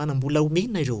rehefa tsy manam-bola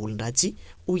omena ireo olon-dratsy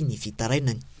hoy ny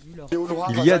fitarainany.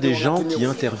 Il y a des gens qui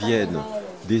interviennent,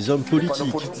 des hommes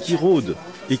politiques qui rôdent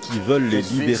et qui veulent les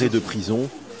libérer de prison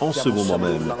en ce moment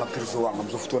même.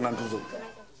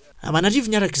 Manarivo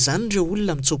niaraka izany ireo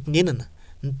olona mitsoponenana.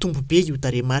 Ny tombobe io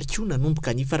taremarika io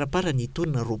nanomboka ny faraparany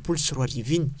taona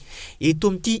 2024 iny. Eto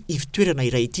amin'ity ivitoerana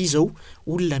iray ity izao,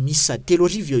 olona misy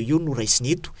 3,000 eo no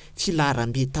raisiny eto,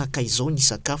 filaharam-be tahaka izao ny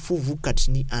sakafo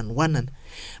vokatry ny anohanana.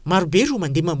 Marobe ireo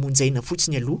mandeha mamonjaina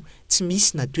fotsiny aloha, tsy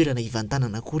misy na toerana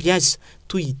hivantanana akory aza,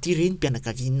 toy ity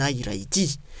renim-pianakaviana iray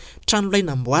ity. Trano iray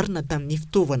namboarina tamin'ny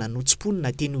fitaovana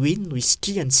notsim-ponina teny hoe no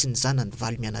isitrihany sy ny zanany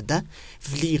valy mianadahy,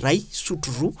 vilia iray,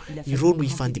 sotro roa, ireo no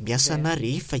hifandimbiasana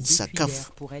rehefa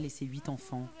hisakafo.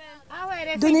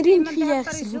 Donnez-lui une cuillère,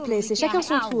 s'il vous plaît. C'est chacun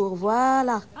son tour.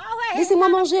 Voilà. Laissez-moi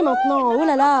manger maintenant. Oh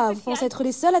là là, vous pensez être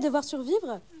les seuls à devoir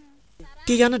survivre?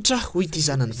 Te hianatra hoy ity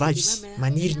zanany vavy,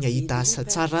 maniry ny ahita asa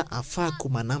tsara ahafahako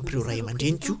manampy ireo ray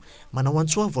aman-dreniko manao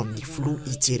antsoavo amin'ny filo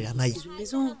hijery anay.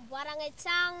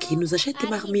 Qui nous achète des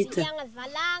marmites,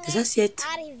 des assiettes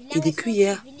et des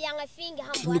cuillères,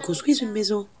 qui nous construisent une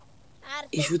maison.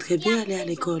 Et je voudrais bien aller à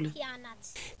l'école.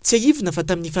 Tsy ahivina fa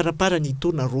tamin'ny faraparany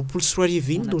taona 2024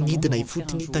 iny no nidina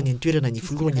ifotony tany an-toerana ny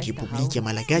filohan'ny Repoblika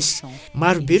Malagasy.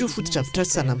 Marobe ireo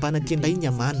fototra-avitrasy sanambana tendray ny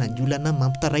amahana ny olana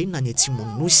mampitaraina ny Atsimo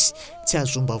ny Nosy. Tsy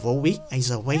azomba avao hoe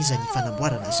aiza ho aiza ny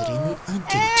fanamboarana azy ireny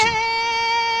ankehitriny.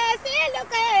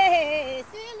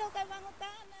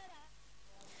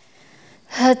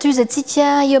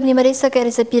 Toizantsika eo amin'ny maresaka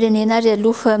resam-pirenena ary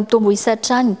aloha mitombo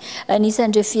isatrany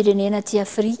anisan'ireo firenena aty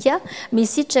Afrika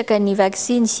misitraka ny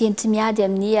vaksiny enti-miady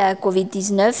amin'ny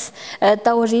Covid-19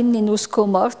 taorian'ny Nosy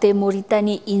Comore dia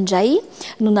Mauritanie indray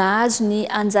no nahazo ny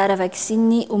anjara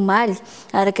vaksiny omaly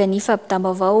araka ny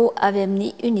fampitam-baovao avy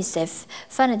amin'ny UNICEF.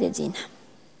 Fanadihadiana.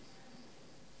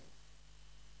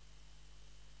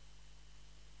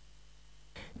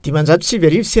 Dimanjato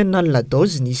 7,9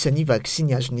 dose ny isan'ny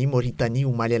vaksiny azon'ny Mauritanie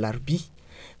omaly alarobia.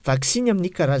 Vaksiny amin'ny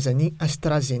karazany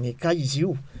AstraZeneca izy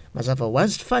io. Mazava ho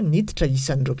azy fa niditra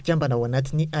isan'ireo mpikambana ao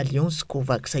anatin'ny Alliance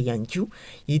Covax ihany koa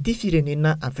ity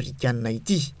firenena afrikanina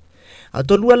ity.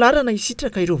 Atao aloha larana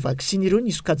isitraka ireo vaksiny ireo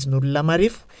ny sokajin'olona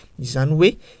marefo, izany hoe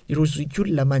ireo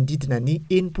zoik'olona mandidina ny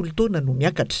 80 taona no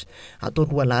miakatra. Atao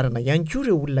aloha larana ihany koa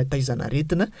ireo olona taizana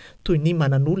aretina toy ny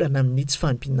mananolana amin'ny tsy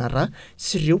fahampiana rà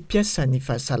sy ireo mpiasa ny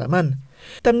fahasalamana.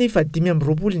 Tamin'ny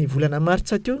 2020 ny volana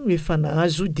martsa teo no efa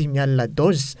nahazo 5,000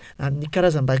 dose amin'ny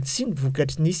karazam-vaksiny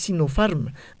vokatry ny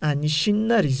Sinopharm any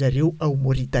Chine ry zareo ao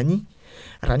Mauritanie.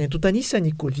 Raha ny antontanisa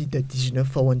ny Covid-19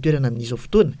 ao an-toerana amin'izao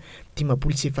fotoana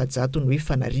 570 ny hoe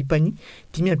fanaripany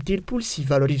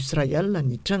 537 Israel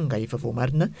ny tranga efa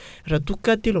voamarina raha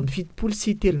toka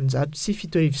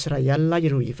 377 Israel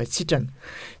ireo efa sitrana.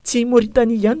 Tsy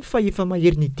Mauritanie ihany fa efa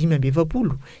mahery ny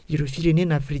 570 ireo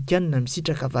firenena afrikanina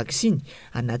misitraka vaksiny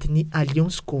anatin'ny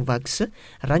Alliance Covax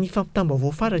raha ny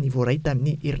fampitam-baovao farany voaray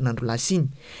tamin'ny herinandro lasiny.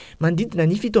 Mandidina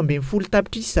ny 740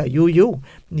 tapitrisa eo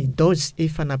ny dose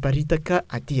efa naparitaka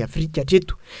aty Afrika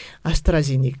hatreto.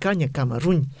 AstraZeneca ny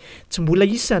Cameroun. Tsy mbola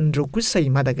isan'ireo kosa i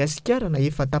Madagasikara na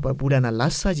efa tapa-bolana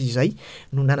lasa azy izay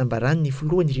no nanambarany ny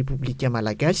filohan'ny Repoblika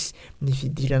Malagasy ny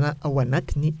fidirana ao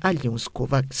anatin'ny Alliance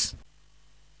Covax.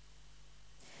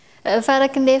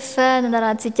 Faraky nefa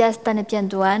nanarantsika azy tany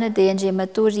am-piandohana dia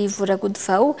Andriamatoa Rivo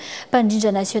Rakotovao,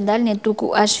 mpandrindra nasionaly ny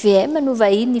antoko HVM no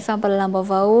vahiny ny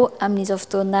fampahalalam-baovao amin'izao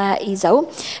fotoana izao.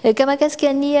 Ka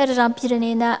mahakasika ny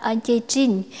raharaham-pirenena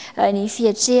ankehitriny, ny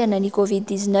fiatrehana ny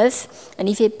Covid-19,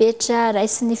 ny fepetra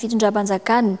raisy ny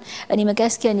fitondram-panjakana, ny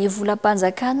mahakasika ny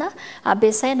volam-panjakana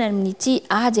ampiasaina amin'ity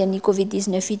ady ny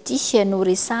Covid-19 ity no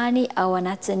resahany ao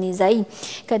anatin'izay.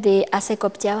 Ka dia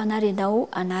asaiko ampitiavana renao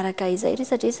anaraka izay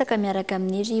resadresaka miaraka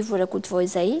amin'ny Rivo Rakotovao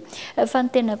izay fa ny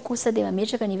tena kosa dia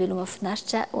mametraka ny veloma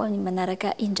finaritra ho amin'ny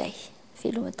manaraka indray.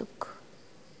 Veloma tompoko.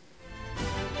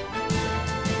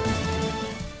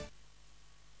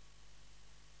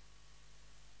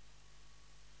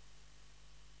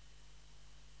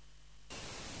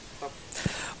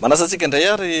 Manasantsika indray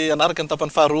ary anaraka ny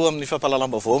tapany faharoa amin'ny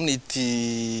fampahalalam-baovao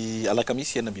amin'ity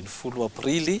alakamisy 20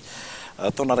 aprily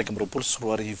taona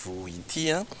 2024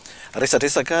 ity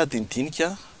resadresaka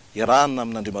dinidinika iarahana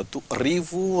amin'Andriamatoa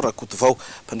Rivo Rakotovao,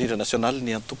 mpandrindra nasionaly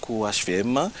ny antoko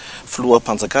HVM,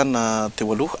 filoham-panjakana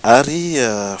teo aloha ary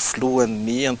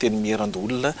filohan'ny anteny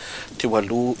mieran-dolona teo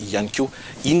aloha ihany koa.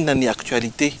 Inona ny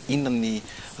aktualité, inona ny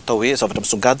atao hoe zavatra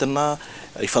misongadina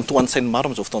ifantohan'ny sainy maro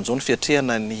amin'izao fotoana izao ny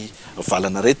fiatrehana ny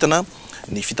valanaretina,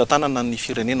 ny fitantanana ny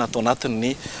firenena atao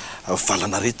anatin'ny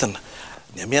valanaretina.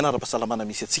 Ny amiana ara-pahasalamana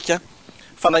misy atsika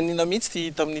fananina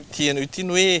mihitsy tamin'ity anio ity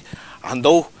ny hoe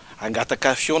andao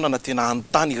angataka fionana tena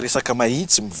antany resaka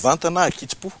mahitsy mivantana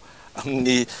akitsy-po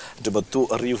amin'ny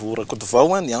Andriamatoa Rivo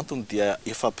Rakotovao. Ny antony dia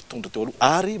efa mpitondra teo aloha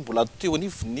ary mbola teo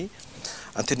anivo ny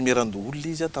anteny mieran-dolona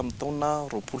izy tamin'ny taona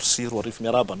 2024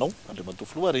 miaraba anao Andriamatoa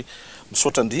filoha ary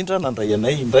misaotra indrindra nandray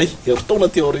anay indray taona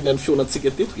teo aorian'ny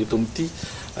fionantsika teto eto amin'ity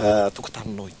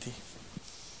tokotaninao ity.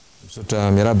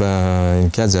 Misaotra miaraba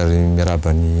nikaja ary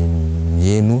miaraba ny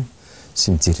mieno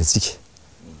sy mijery atsika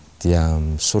dia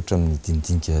misaotra amin'ny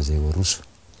dinidinika zay aroso.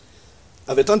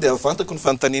 Avy hatrany dia avantako ny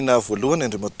fanontaniana voalohany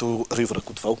Andriamatoa Rivo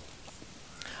Rakotovao.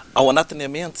 Ao anatin'ny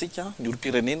amehantsika ny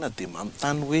olom-pirenena dia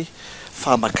manontany hoe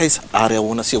fa makaiza ary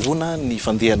ahoana sy ahoana ny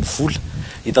fandehan'ny vola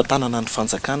hitantanana ny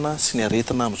fanjakana sy ny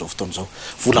aretina amin'izao fotoana izao.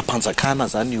 Volam-panjakana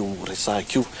zany io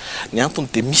resahako io. Ny antony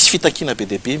dia misy fitakiana be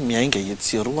dia be miainga eto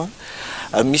sy aroa,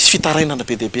 misy fitarainana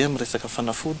be dia be amin'ny resaka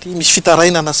fanafody, misy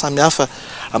fitarainana samihafa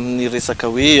amin'ny resaka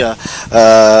hoe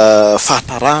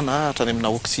fahatarana hatrany amina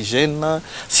oxygène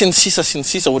sy ny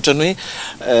sisa ohatrany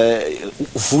hoe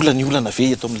vola ny olana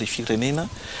ve eto amin'ilay firenena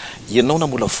ianao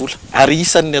namola vola ary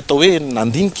isan'ny atao hoe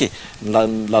nandinike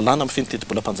lalàna amin'ny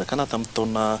fenitetim-bolam-panjakana tamin'ny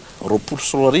taona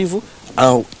 2024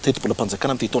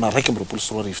 tetim-bolam-panjakana amin'ny taona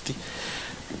 2024 ity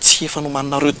tsy efa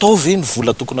nomanareo tao ve ny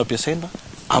vola tokony ampiasaina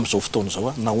amin'izao fotoana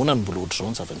izao nahoana ny mbola ohatr'izao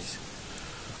ny zavanizy.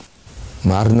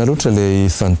 Marina loatra ilay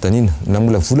fanontaniana,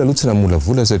 namola vola aloha tsy namola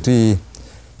vola satria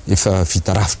efa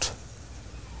vita rafitra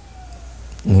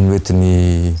no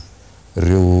noentin'ny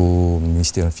ireo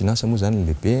ministère finance moa zany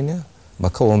lehibe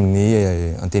makao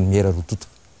amin'ny anteny miera rototo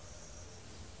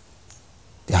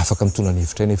dia afaka mitona ny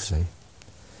hevitra nefa izay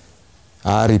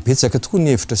ary betsaka tokoa ny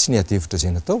hevitra sy ny ady hevitra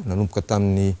izay natao nanomboka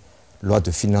tamin'ny loi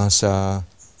de finance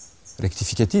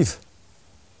rectificative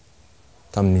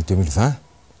tamin'ny 2020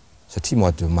 satria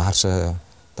mois de mars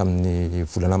tamin'ny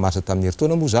volana mars tamin'ny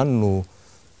herintaona moa zany no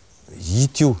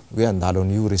hita io hoe andalo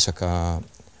an'io resaka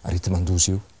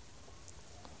areti-mandozy io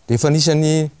dia efa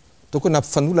anisany tokony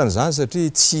nampifanolana zany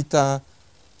satria tsy hita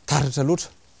taratra loatra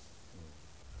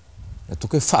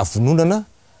tokony hoe fahavononana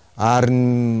ary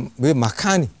hoe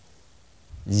makany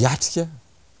hiatrika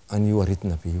an'io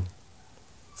aretina be io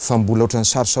fa mbola ohatrany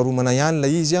sarosaromana ihany la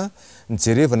izy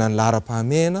nijerevana ny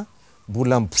lahara-pahamehana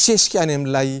mbola mibosesika any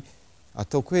amin'ilay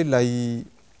ataoko hoe lay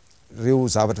reo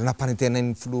zavatra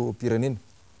nampanentenain'ny filoham-pirenena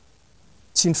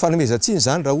tsy ny fanomezantsiny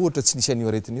zany raha ohatra tsy nisy an'io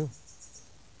aretina io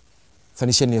fa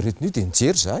nisy an'io aretina io dia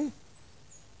nijery zahay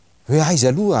hoe aiza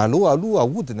aloha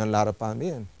ahodina ny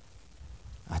lahara-pahamehana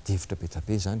adevitra be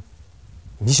tabe zany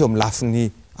misy eo amin'ny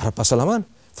lafiny ara-pahasalamana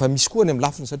fa misy koa ny amin'ny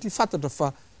lafiny satria fantatra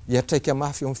fa hiatraika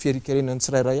mafy eo amin'ny fiarikarenan'ny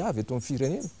tsirairay avy eto amin'ny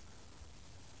firenena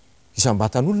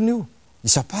isam-batan'olona io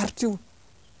isam-paritra io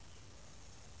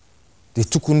de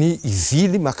tokony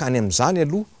ivily makany am'izany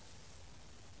aloha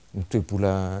ny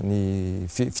toe-bola ny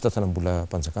fitantanam-bola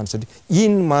mpanjakana satria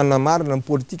iny manamarina ny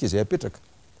politika izay apetraka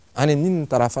any amin'iny ny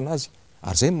tarafana azy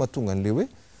ary zay mahatonga an'le hoe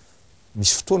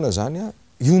misy fotoana zany a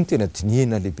io ny tena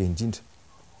diniena lehibe indrindra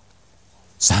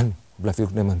zany mbola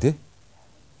verokony mandeha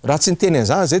raha tsy niteny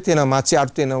an'izany zay tena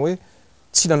mahatsiaro tena hoe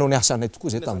tsy nanao ny asanay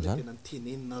tokoa zay tam'izany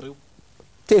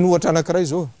teny ohatra anankiray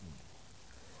zao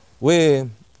hoe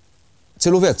tsy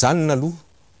aloha hoe ajanona aloha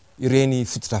ireny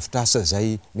fotodrafitrasa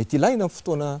zay mety ilaina amin'ny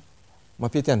fotoana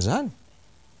mampety an'izany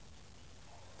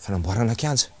fanamboarana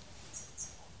kianja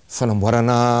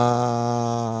fanamboarana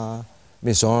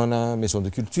maison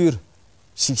de culture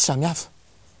sy samihafa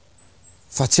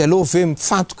fa tsy aloha ve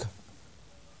mifantoka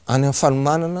any amin'ny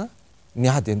fanomanana ny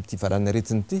ady amin'ity varana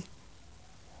aretiny ity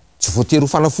tsy voatery ho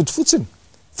fanafoty fotsiny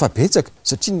fa betsaka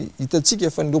satria hitatsika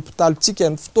efa ny hôpitalitsika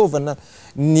ny fitaovana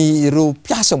ny ireo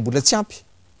mpiasa mbola tsy ampy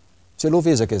tsy aloha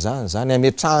vezaka izany zany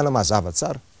ametrahana mazava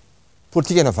tsara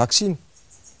politika na vaksiny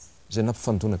zay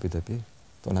nampifandona be da be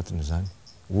tao anatin'izany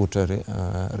ohatra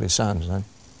resahany zany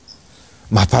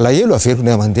mampalahelo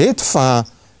averony mandeha eto fa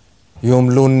eo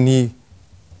amin'lohan'ny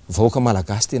vahoaka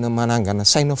malagasy tena manangana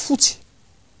saina fotsy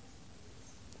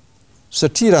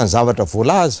satria raha ny zavatra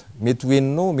voalaza mety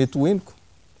hoeninao mety hoeniko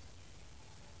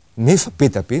nefa be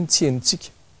da be ny tsy henitsika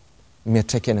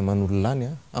miatraika any aman'olonany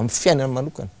amin'ny fiainany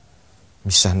manokana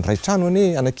misy zany ray trano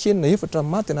ane anakenina efatra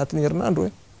maty anatin'ny herinandro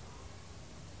hoe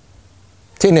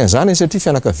teny an'izany satria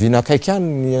fianakaviana akaiky any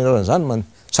ny ran'izany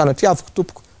sanatria avoko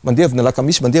tompoko mandevina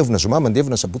lakamisy mandevina zoma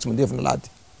mandevina sabotsy mandevina lady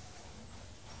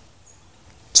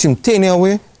tsy miteny aho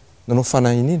hoe nanao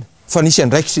fanahinina fa nisy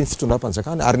andraikitry ny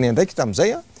fitondram-panjakana ary ny andraiky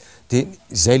tam'izay a de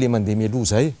zay le mandeha mialoha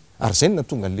zay ary zay na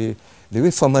tonga le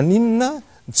hoe fa maninona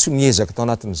tsy miezaka tao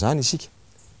anatin'izany isika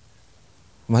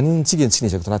maninona tsika tsy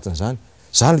niezaka tao anatin'izany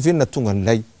zany ve na tonga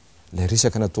n'lay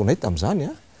resaka nataonay tam'izany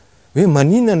a hoe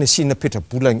maninona ny sy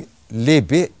napetra-bola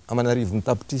lehibe amanarivo ny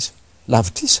tapitrisa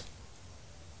lavitrisa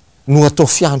no atao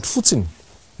fiandro fotsiny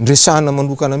nyresahana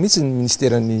manokana mihitsy ny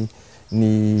ministerany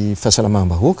ny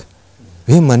fahasalamam-bahoaka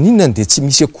hoe maninona de tsy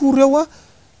misy akory ao a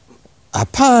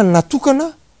apahany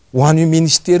natokana ho an'io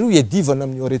ministera io iadivana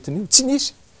amin'ny aretiny io tsy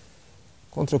nisy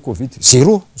contre covid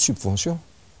zéro subvention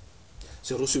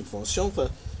fa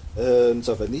ny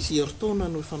zava-nisy heritaona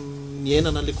no efa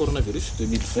niainana le coronavirus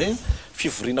 2020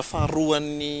 fivoriana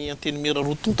faharoan'ny anteny-mera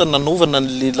roa tontana nanaovana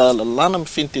nle lalàna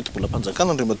mifeny teti-bola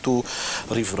mpanjakana andriamatoa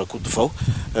rivo rakoto vao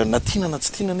na tiana na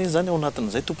tsy tiana ane zany ao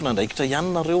anatin'izay tompona andraikitra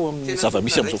ihany nareo amin'ny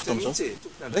zava-misy amin'izao fotoana zao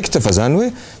andraikitra fa zany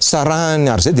hoe sarahany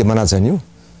ary zay de manaja an'io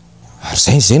ary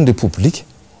zay zay ny republika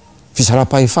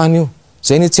fisaram-pahefana io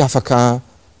zay ny tsy afaka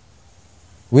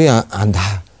hoe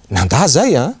nanda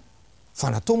zay a fa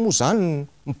natao moa zany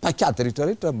mipaikady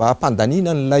rehetrarehetra mba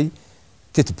hampandanina n'lay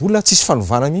teti-bola tsisy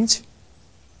fanovana mihitsy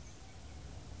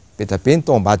be da be ny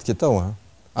tao ambadika tao a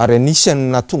ary anisany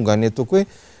natonga ny ataoko hoe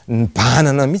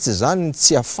nibanana mihitsy zany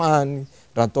tsy ahafahany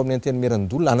raha natao amin'ny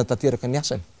anteny-meran'olona anatanteraka ny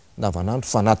asany navanandro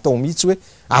fa natao mihitsy hoe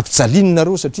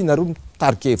ampijalinonareo satria nareo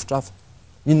mitarika hevitra hafa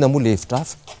inona moa le hevitra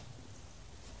hafa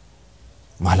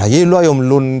malahelo aho eo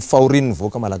amin'lohan'ny fahorin'ny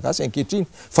voaka malagasy ankehitriny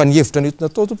fa ny hevitra ny otina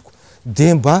tao tompoko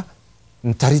de mba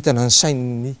nitaritana ny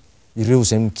sainy ireo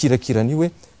zay mikirakirany io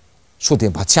hoe so de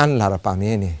mba tsy any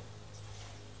lara-pahamehana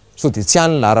so de tsy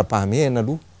any lara-pahamehana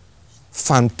aloha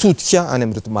fa mitodika any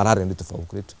amin'reto marary an'reto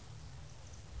vahoaka rehetra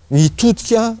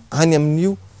mitodika any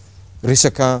amin'io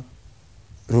resaka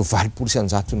ireo valopolo sy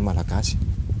anjatony malagasy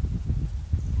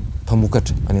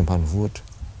mpamokatra any ambanivohatra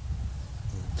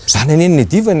zany aneny ny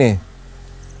divany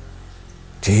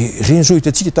de reny zao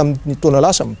hitatsika tamin'ny taona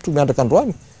lasa to miandraka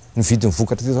androany ny vidiny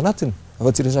vokatra teto anatiny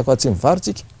afa tsy resaka tsy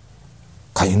mivaritsika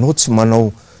ka ianao tsy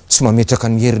manao tsy mametraka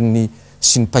ny heriny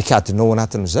sy ny paikadinao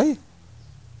anatin'izay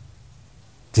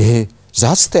de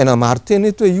za tsy tena mary teny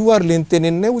eto hoe io ary le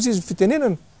niteneninay ozy izy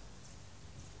fitenenana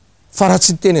fa raha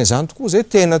tsy niteny an'izany tokoa zay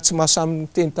tena tsy mahasamy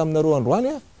niteny taminareo androany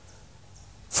a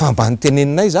fa mba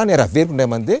niteneninay zany raha veriko ndray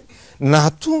mandeha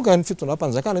nahatonga ny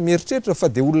fitondram-panjakana mieritreritra fa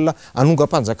de olona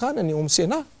anonga-mpanjakana ny ao amin'ny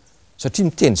sena satria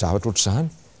miteny zavatra ohatr' zany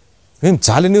hoe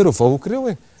mijaly aneo reo vahoaka ireo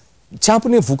hoe tsy ampy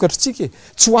ne vokatra tsika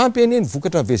tsy ho ampy ane ny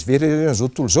vokatra miveziveryzao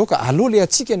tontolo zao ka aloha le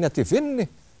atsika ny ateveniny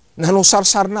nanao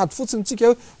sarisarinady fotsiny tsika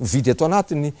hoe mividy ato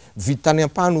anatiny mividy tany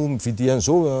ampano mividy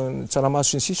an'izao tsaramaso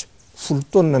sy ny sisa folo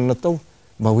taonina ny natao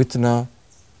mba hoentina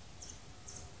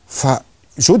fa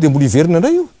zao de mbola iverina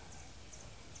indray io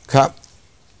ka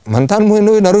manontany moa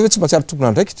ianao hoe nareo hoe tsy mahatsiary tompona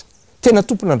andraikitra tena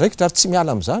tompona andraikitra ary tsy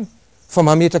miala am'izany fa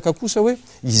mametraka kosa hoe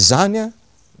izany a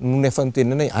no ny efa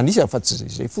nitenenay anisany fa tsy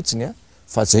zay fotsiny a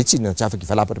fa zay tsy tsy afaka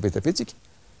ivalapatra betapetsika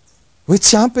hoe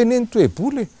tsy ampy eny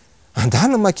toeboly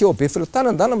andana makeo be filatana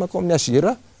andana makao amin'ny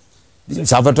azera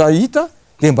zavatra hita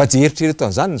de mba jeritrereto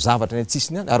an'izany ny zavatra ny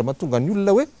antsisiny any ary mahatonga ny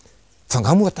olona hoe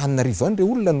fangamo Antananarivo any re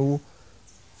olona no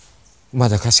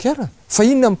Madagasikara fa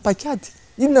inona mipakady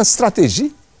inona ny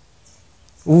stratégie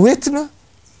hoentina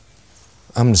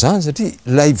amin'izany satria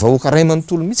lay vahoaka ray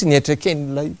manontolo mihitsy ny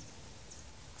etrak'ain'ilay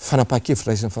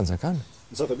fanapaha-kevitra raisin'ny fanjakana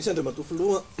zava-misy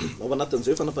Andriamantofiloha ao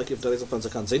anatin'izay fanapaha-kevitra raisin'ny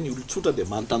fanjakana zay ny olon-tsotra dia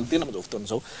manontany tena amin'izao fotoana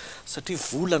izao satria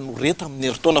vola no reta amin'ny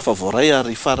herintaona fa voaray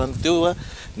ary farany teo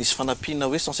nisy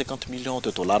fanampiana hoe 150 millions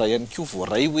de dollars ihany koa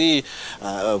voaray hoe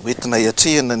hoentina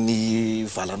hiatrehana ny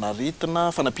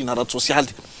valanaretina fanampiana arato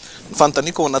sosialy ny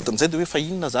fanontaniako ao anatin'izay dia hoe fa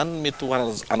inona zany mety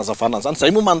anazavana an'izany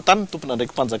zay moa manontany ny tompona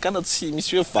ndraiky mpanjakana tsy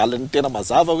misy hoe valiny tena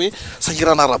mazava hoe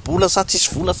sahirana ara-bola sa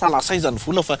tsisy vola sa lasaizany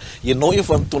vola fa ianao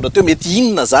efa mitondra teo mety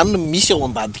inona zany misy ao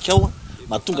ambadika ao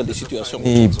mahatonga le situation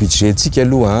ny budgetsika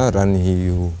aloha raha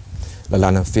ny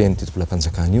lalàna fehany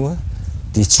tetopolam-panjakana io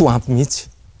dia tsy ho ampy mihitsy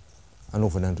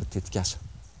anaovana andreo tetikasa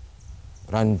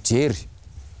raha ny jery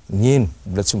ny eno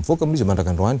mbola tsy mivoaka amin'izy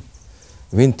mandrakandroany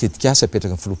hoe ny tetikasa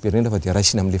apetraka ny filoha-pirenena fa dia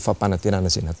raisina amin'le fampanantenana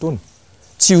zay nataony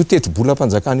tsy ho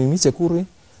teti-bola-panjakana io mihitsy akory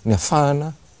ny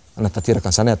afahana anatanteraka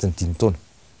an'izany anatin'ny 10 taona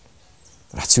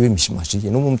raha tsy hoe misy magie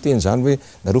ianao moa miteny zany hoe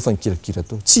nareo fa nikirakira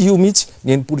tao tsy io mihitsy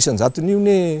ny enimpolo isan-jatony io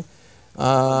ne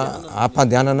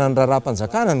ampandehanana ny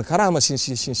raharaha-mpanjakana ny karama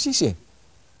sinsisy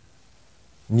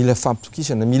mila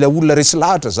fampitokisana mila olona resy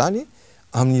lahatra zany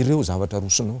amin'ireo zavatra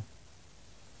rosinao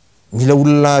mila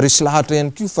olona resy lahatra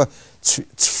ihany koa fa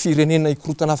tsy firenena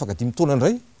ikorotana afaka 10 taona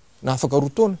ndray na afaka 2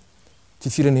 taona ty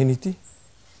firenena ity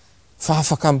fa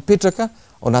afaka mipetraka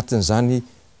ao anatin'izany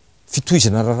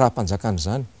fitohizana raharaha-mpanjakana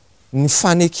zany ny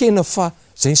fanekena fa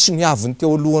zay sy niaviny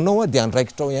teo alohanao dia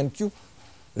andraikitra ao ihany koa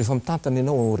rehefa mitantana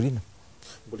ianao aoriana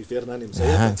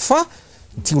fa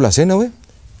ty olazaina hoe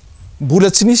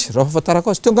mbola tsy nisy raha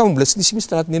fahafantarako azy teo angamba mbola tsy nisy misy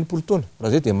tanatin'ny 90 taona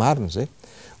raha zay dia marina zay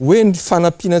hoe ny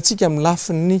fanampianantsika amin'ny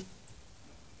lafin'ny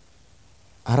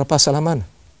ara-pahasalamana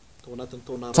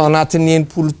tao anatin'ny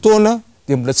 90 taona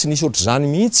dia mbola tsy nisy ohatr' zany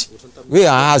mihitsy hoe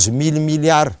ahazo 1000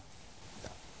 milliards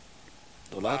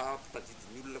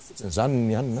zany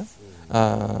ny anina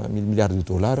 1000 milliards de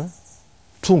dollars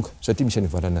tonga satria misy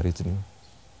anyvalana retina io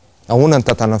ahoana ny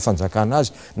tantana ny fanjakana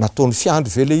azy nataony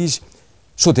fiandro ve le izy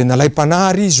so dia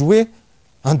nalay-panary izy hoe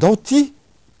andao ty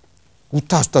ho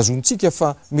tazotazontsika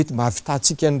fa mety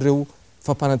mahavitatsika an'ireo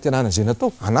fampanantenana zay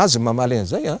natao anazy mamaly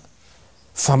an'izay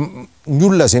fa ny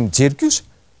olona zay mijery kosa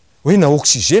hoe na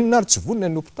oxygène ary tsy vonina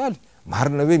ny hôpitaly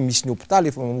marina hoe misy ny hôpitaly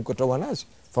efa mamokatra ho anazy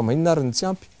fa maninona ary ny tsy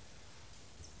ampy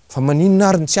fa maninona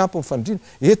ary ny tsy ampy mifandrina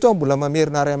eto aho mbola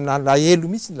mamerina ary amina lahelo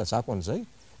mihitsy ny lazako an'izay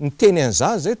ny teny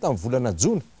an'izany zay tamin'ny volana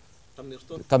jona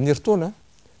tamin'ny herintaona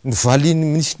ny valiny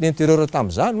ministre l'intérieur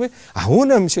tamin'izany hoe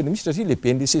ahoana monsieur le ministre satria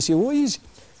lehibe n'le CCO izy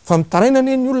fa mitaraina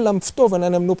ny olona amin'ny fitaovana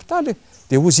any amin'ny hôpitaly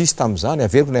dia ozy izy tamin'izany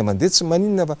averiko nay mandeha tsy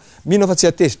maninona fa mino fa tsy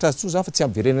atezitra azy tso za fa tsy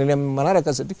amverenany amin'ny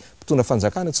manaraka satria mpitona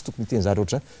fanjakana tsy tokony teny zany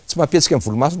ohatrany tsy mampetsika amin'ny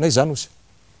volomasona izy zany ozy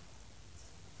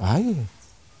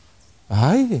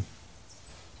ay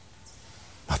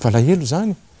mampalahelo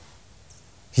zany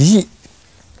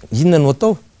inona no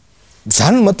atao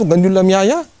zany no mahatonga ny olona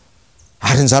miay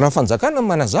ary nyzaran'ny fanjakana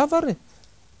manazava ary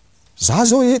za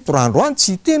zao eto raha androany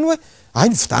tsy hiteny hoe ay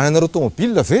nividananareo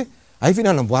tomobile ve ay ve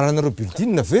nanamboaranareo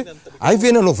building ve ay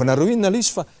ve nanaovanareo inona le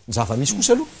izy fa ny zava-misy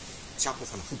kosa aloha tsy ampy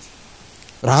fanafody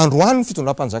raha androany ny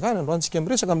fitondram-panjakana androantsika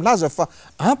miresaka milaza fa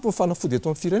ampy ny fanafody eto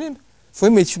amin'ny firenena fa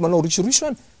hoe mety manao risoriso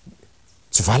any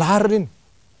tsy valahary reny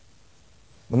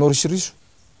manao risoriso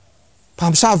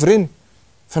mpamosavy reny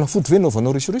fanafody ve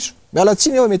naovanao risoriso miala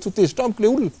tsiny aho mety ho tezitra amiko le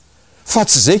olona fa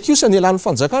tsy zay kosa ny elan'ny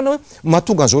fanjakana hoe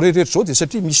mahatonga an'izao rehetrrehetra zao dia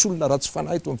satria misy olona raha tsy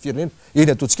fanahy eto amin'ny firenena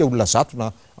eny ataontsika olona zato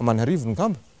na amany arivo ny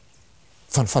gamba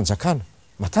fa ny fanjakana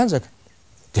matanjaka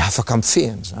dia afaka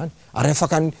mifehany zany ary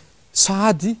afaka ny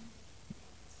sady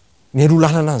ny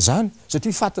alolanana an'izany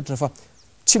satria fantatra fa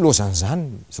tsy lozan'izany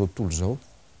zao tontolo zao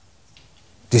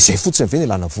dia zay fotsiny ve ny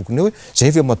elana vokony hoe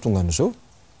zay ve mahatonga an'izao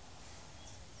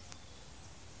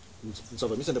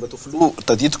zava-misy Andriamantofiloha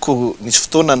tadidiko nisy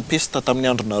fotoana ny pesta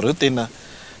tamin'ny andronareo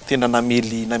tena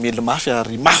namely mafy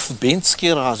ary mafy be ny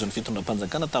tsikera azo ny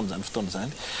fitondram-panjakana tamin'izany fotoana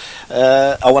zany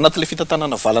ao anatin'le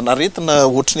fitantanana valana retina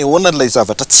ohatrany ahoana lay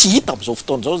zavatra tsy hita amin'izao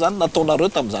fotoana zao zany nataonareo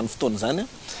tamin'izany fotoana zany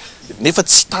nefa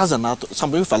tsy tazana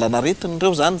samby hoe valana retina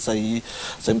ireo zany zay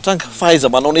mitranga fahaiza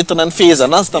manao nentina ny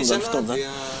fehezana azy tamin'izany fotoana zany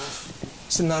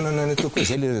tsy nanana ny ataoko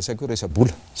zay le resaky hoe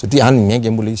resa-bola satria any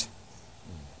miainga mbola izy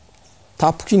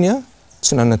tapoka iny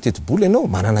tsy nanana teti-bola ianao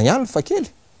manana ihany fa kely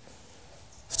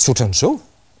tsy ohatran'izao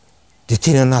de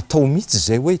tena natao mihitsy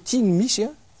zay hoe tia ny misy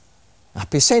a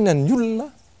ampiasaina ny olona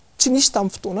tsy nisy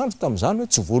tamin'ny fotoanandro tamin'izany hoe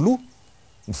tsy voaloha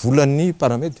ny volan'ny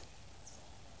paramedy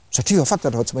satria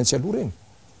fantatra fa tsy maintsy aloha reny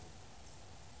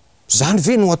zany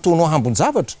ve no ataonao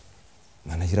ambon-javatra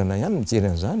manahirana ihany mijery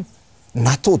an'izany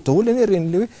natao daholo anie reny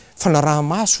le hoe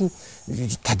fanaraha-maso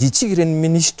taditsika reny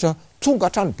ministra tonga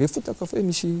hatrany be fotaka fa hoe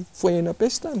misy foyena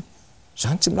peste tany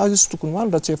zany tsy milaza sy tokony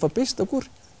hoany raha tsy efa peste akory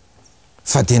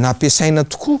fa de nampiasaina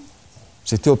tokoa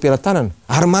zay teo am-piaratanana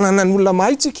ary manana ny olona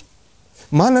mahitsika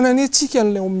manana ny atsika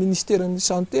n'lay ministèren'ny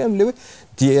santé am'le hoe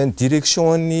dia ny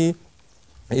direction ny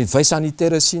veille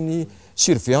sanitaire sy ny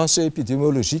surveillance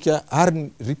épidémiologique ary ny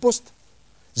riposte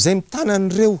zay mitana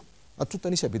an'ireo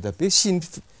atotanisa be da be sy ny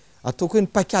ataoko hoe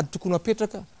ny paikady tokony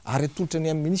apetraka ary atolotra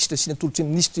ny amin'ny ministra sy ny atolotra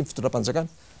ny ministra ny fitondram-panjakana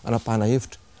anapahana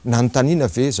hevitra na nytanina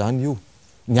ve zany io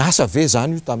ny asa ve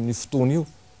zany io tamin'ny fotoana io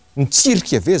ny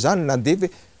tsirika ve zany nandeha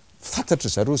ve fantatra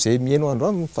zareo zay mihaino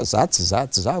andro fa za tsy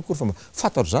za akory fa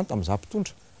fantatra zany tamin'za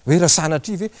mpitondra hoe raha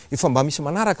sanatria ve efa mba misy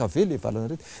manaraka ve le valana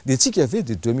rety de tsika ve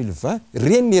de 2020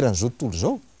 reny ny eran'izao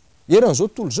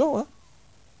tontolo zao a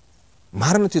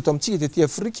marina teto amintsika tety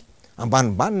Afrika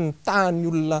ambanimbany ny tahan'ny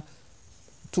olona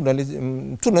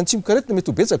mitondra ny tsimikaretina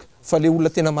mety ho betsaka fa le olona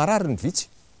tena marary ny vitsy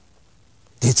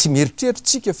de tsy mieritreritra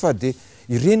tsika fa de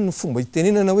ireny ny fomba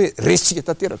hitenenana hoe resitsika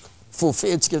tanteraka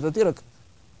fofehtsika tanteraka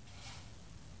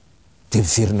de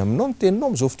miverina aminao ny teninao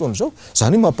am'izao fotoana zao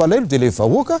zany hoe mampalaelo de le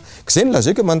vahoaka ka zay ny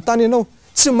lazaiko manontany ianao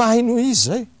tsy mahay noho izy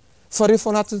zay fa rehefa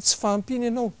anatin'ny tsy fahampiny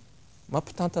ianao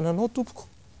mampitantana anao tompoko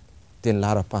de ny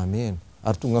lahara-pahamehana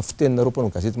ary tonga ny fiteninareo mpanao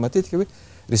gazety matetika hoe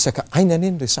resaka aina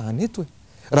ane ny resahany eto hoe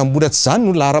raha mbola tsy zany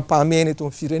no lahara-pahamehana eto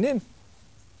amin'ny firenena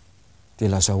de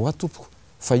lazao ahy tompoko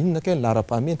fa inona kay ny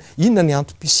lahara-pahamehana inona ny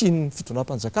antom-pisin'ny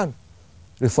fitondram-panjakana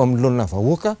rehefa milona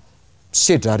vahoaka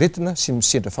misedra aretina sy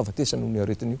misedra fahafatesana noho ny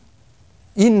aretina io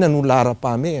inona no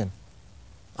lahara-pahamehana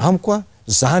amiko a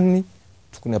zany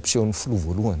tokony ampisehon'ny filoha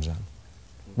voalohany zany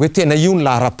hoe tena io ny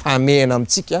lahara-pahamehana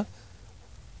amintsika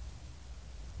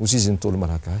ozy izy ny tolo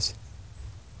malagasy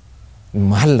ny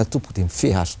malina tompoko de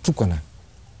mifehy azo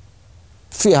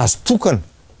tokana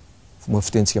fomba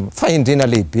fitentsika fahendrena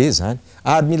lehibe zany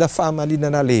ary mila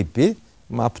fahamalinana lehibe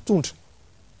mampitondra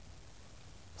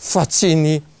fa tsy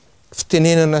ny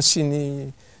fitenenana sy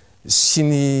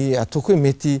ny ataoko hoe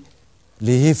mety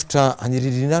le hevitra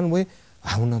aniririna any hoe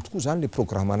ahona tokoa zany le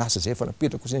programme anasa zay efa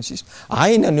napetrako zany sisa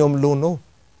aina ny eo am'lohanao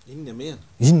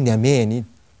iny ny amehana iny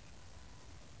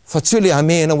fa tsy hoe le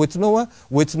amehana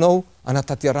hoentinao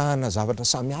anatanterahana zavatra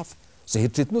samihafa zay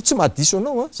eritretinao tsy mahadiso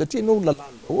anao satria anao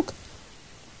lalany bahoaka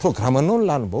programme anao ny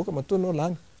lany bahoaka matoanao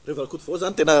lany rehefa rakoto vao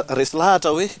zany tena resy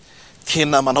lahatra hoe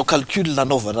tena manao calcul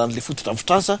lanaovana n'le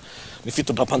fotodrafitrasa ny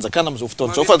fitondram-panjakana am'izao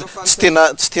fotoana zao fa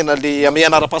tsy tena le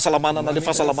amehana ara-pahasalamana na le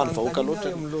fahasalamana vahoaka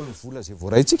loatra vola zay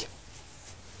voaraitsika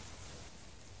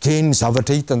de ny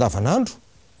zavatra hita andavanandro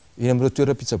eny am'ireo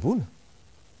toeram-pitsaboana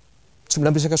tsy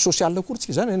mila mbesaka sosial akory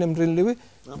tsika zany eny am'ireny le hoe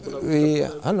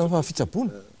ana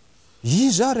fitsaboana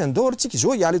izy ary andao tsika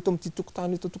zao hiala eto amin'ity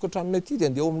tokotany eto tokantranona ity de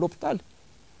andeha ao amin'ny hôpitaly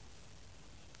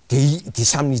de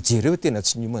samy nijery eo tena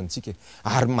tsy niomanitsika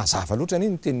ary mazava loatra any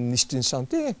ny teny ministre ny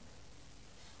santé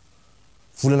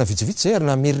volana vitsivitsy zay ary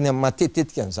nameriny amin'ny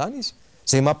matetetika an'izany izy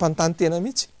zay mampantany tena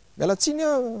mihitsy mialatsiny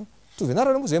tovy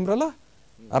anarana moa zay am'rahalahy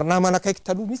ary namana akaiky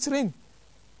taloha mihitsy reny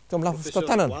to amin'ny lafa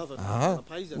fitantanana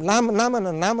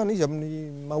namana izy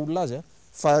amin'ny mahaolona azy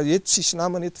fa eto sisy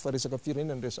namana eto fa resaka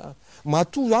firenena ny resaha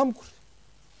mato amiko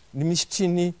ny misitry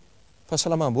ny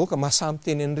fahasalamam-bahoaka masamy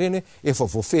teny an'ireny hoe efa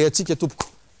voafehy atsika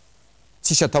tompoko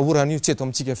tsisy atahorana io tsy eto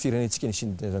amintsika firenentsika ny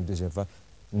sindva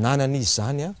nanan'izy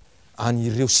zany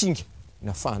anireo singa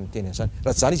nafahany teny an'izany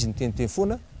raha zany izy niteniteny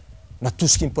foana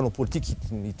natosiky ny mpanao politika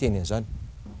niteny an'izany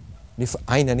nefa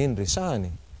aina ane ny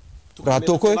resahany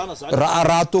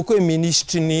raha ataoko hoe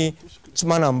ministry ny tsy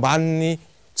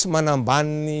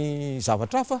manambaniny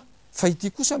zavatra hafa fa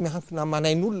ity kosa miankina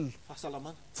manain'olona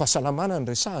fahasalamana ny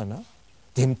resahana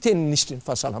de miteny ministry ny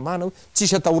fahasalamana hoe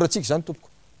tsisy atahoratsika zany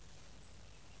tompoko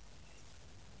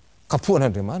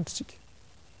kapohan'Andriamanitra tsika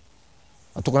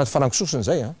atoko anaty fanankisosiny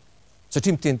zay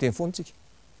satria miteniteny foana tsika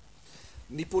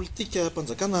ny politika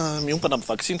mpanjakana miompana amin'ny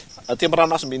vaksiny aty amin'ny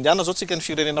ranomasimbe indiana zao tsika ny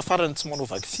firenena farany tsy manao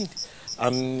vaksiny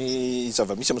amin'ny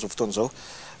zava-misy am'izao fotoana zao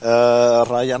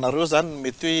raha ianareo zany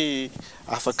mety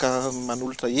hoe afaka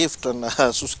manolotra hevitra na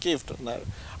sosokevitra na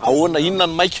ahoana inona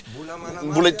ny maika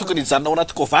mbola tokony hijanona ao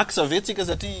anaty covax ave tsika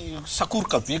satria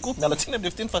sakoroka beko mialatsiny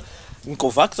am'le fiteny fa ny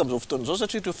covax am'izao fotoana zao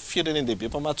satria ireo firenendehibe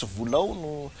mpamatsy volao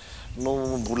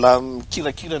no mbola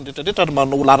mikirakira ny rehetrarehetra ary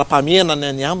manao lara-pahamehana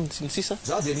ny aminy sy ny sisa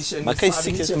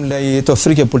makaisytsika am'ilay eto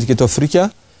Afrika politika eto Afrika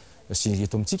sy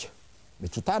eto amintsika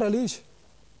mety ho tara le izy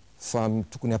fa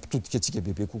tokony ampitodika atsika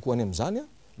bebe kokoa any am'zany a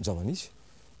mizavan'izy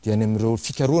dia any am'ireo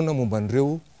fikaroana momba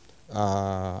an'ireo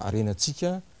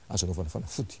arenatsika azo anaovana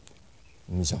fanafody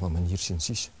ny zava-maniry sy ny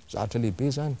sisa zatra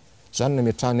lehibe zany na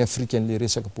miatrany Afrika an'le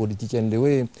resaka politika an'le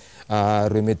hoe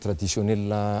remède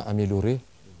traditionnel amélioré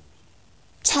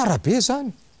tsara be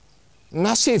zany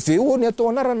na CVO ny atao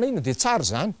anarana ina de tsara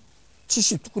zany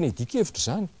tsisy tokony edikevitra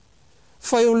zany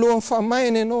fa eo alohan'ny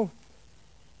famaina ianao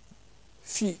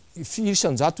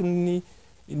fiisan-jato ny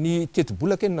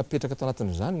teti-bolaka eny napetraka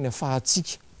tanatin'izany ny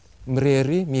afahatsika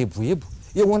mirehare mieboebo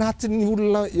eo anatin'ny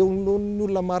olona eo ny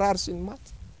olona marary sy ny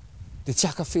maty de tsy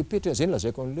aka fepetra zay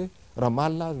lazaiko an'le raha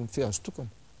malina azy ny feazo tokana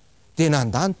de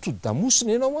nandany tody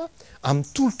damosina ianao a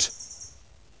amin'ny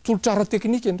tolotra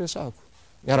ara-teknika ny resahako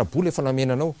miarabola efa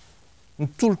namenanao ny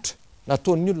tolotra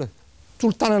nataon'ny olona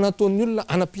tolo-tana nataon'ny olona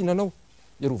anampinanao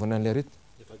iarovana an'le arety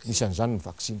misy an'izany ny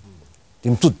vaksiny de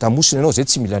mitody damosina ianao zay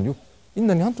tsy mila an'io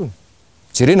inona ny antony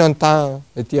jerena nyta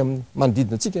ety amin'ny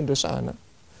manodidina atsika ny resahana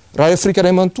raha Afrika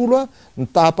ray manontolo a ny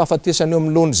tahampahafatesana eo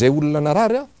amin'ny loany zay olona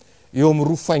narary a eo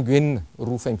amin'ny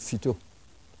 2.5 eo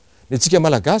ny atsika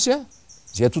malagasy a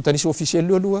zay atotanisy officiel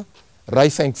io aloha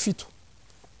 2.7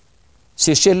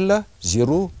 Seychelles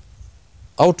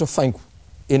 0.9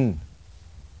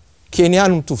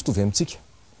 Keniany mitovitovy amintsika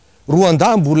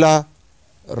Rwanda mbola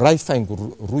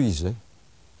 2.2 izy zay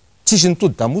tsisy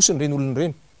nitody damosiny reny olony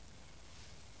reny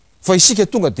fa isika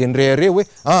tonga de nyrehare hoe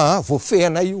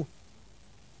voafehanay io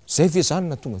zay ve zany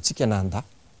na tonga atsika nanda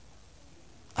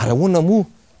ary ahoana mo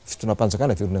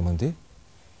fitonam-panjakana averona mandeha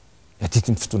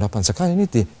atitiny fitonam-panjakana iny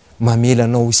de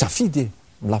mamelanao isafidy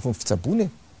milafin'ny fitsabony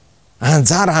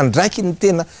anjara andraiky ny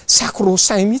tena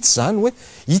sacro-saint mihitsy zany hoe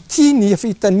ity ny efa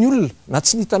hitan'ny olona na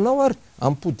tsy nitanao ary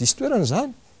ampody istoerana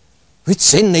zany hoe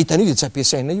tsy zay ny nahitan'io de tsy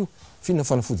ampiasaina io finona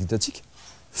fanafody hitatsika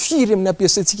firy amin'ny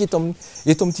ampiasaitsika eto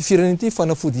amin'ity firenena ity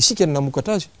fanafody isika ny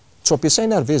namokatra azy tsy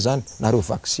ampiasaina ary ve zany nareo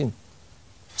vaksiny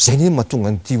zay ny mahatonga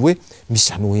an'ity hoe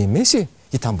misy any OMS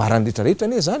hitambarany rehetrarehetra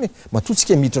ane zany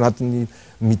matotsika miditra anatin'ny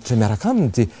miditra miaraka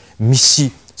aminy de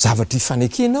misy zavatra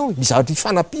ifanekena misy zavatra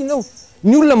ifanampiana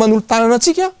ny olona manolo tanana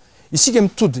atsika isika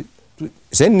mitody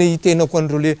zay ny tenako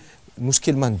an'ireo le nosy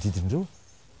kely manodidin'ireo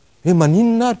hoe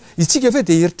maninona ary itsika ve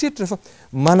de eritreritra fa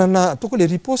manana ataoko le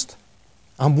riposte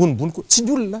ambonimbony koa tsy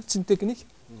ny olona tsy ny teknika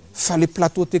fa le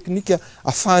plateau teknika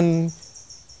afahan'ny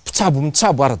mpitsabo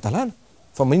mitsabo ara-dalàna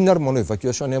fa maninona ary manao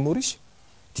évacuation any Maurice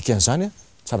dikan'izany a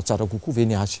tsaratsara kokoa ve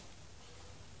ny azy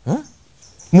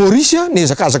Maurice a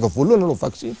nezakazaka voalohany nanao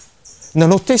vaksiny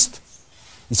nanao test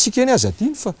isika eny azy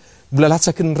adiny fa mbola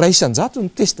latsaky ny ray isan-jato ny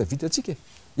test vita atsika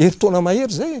heritaona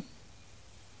mahery zay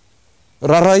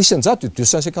raha ray isan-jato de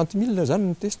 250 000 zany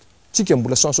ny test tsika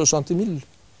mbola 160 000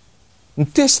 ny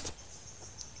test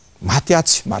maty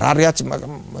atsy marary atsy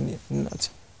atsy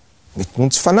mety noho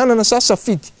tsy fananana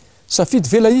safidy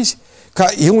vela izy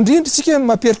ka eo indrindra tsika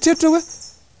mampieritreritra hoe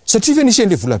satria ve nisy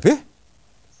an'le vola be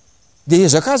de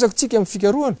ezakazaka tsika amin'ny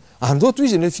fikarohana andoto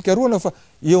izy ny fikarohana fa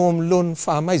eo amin'ny loan'ny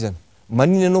fahamaizana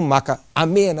manina anao maka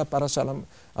amehana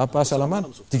pahasalamana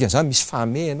dikan'izany misy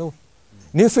fahamehanao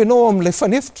nefa ianao amin'ilay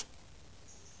fanefitra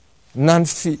na ny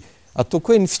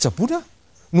ataoko hoe ny fitsabona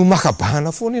no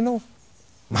makabahana foana ianao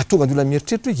mahatonga ny olona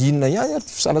mieritreritra hoe inona ihany ary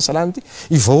ty fisalasalana ty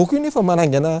ivahoaka io nefa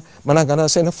manangana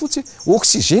saina fotsy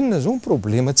oxygène zao ny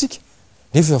problema atsika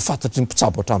nefa efa fantatry ny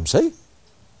mpitsabo hatramin'izay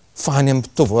fa any amin'ny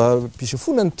fitaova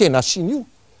pisofona ny tena asiny io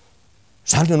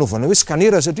zany nanaovana hoe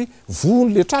scanner satria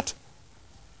vohony le tratra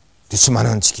de tsy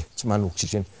manantsika tsy manana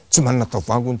oxygène tsy manana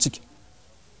tavangonytsika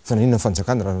fa naninona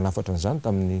fanjakana raha nanafatra an'izany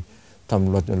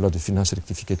tamin'ny loi de finance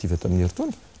rectificative tamin'ny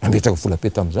heritaona nametraka volabe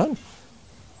tamin'izany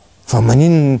fa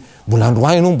maninona mbola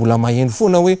androany ianao mbola maheno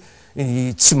foana hoe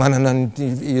tsy manana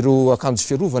ireo akanjo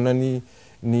fiarovana ny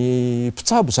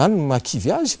mpitsabo zany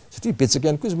makivy azy satria betsaka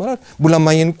ihany koa izy marary mbola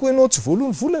maheno koa ianao tsy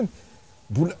voalohany volany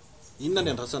mbola inona ny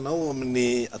andrasanao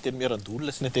amin'ny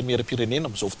atenimieran-dolona sy ny atenimieram-pirenena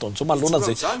am'izao fotoana zao manoloana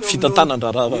zay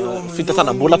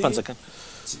fitantanam-bola mpanjakana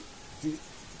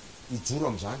ijoro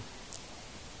am'izany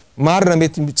marina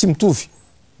mety tsy mitovy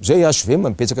zay azo ve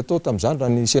mibetsaka tao tamin'izany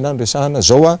raha ny senany resahana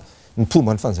zao a ny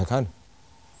pomba ny fanjakana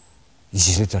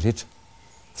izy rehetrarehetra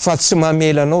fa tsy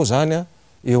mamelanao zany a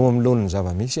eo amin'ny lohan'ny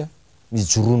zava-misy a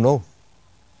nijoronao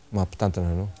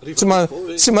mampitantana anao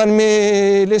tsy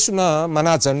manome lesona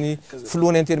manaja ny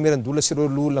filohan'ny intermeran-dolona sy ireo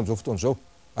olona am'izao fotoana zao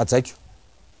ajaiko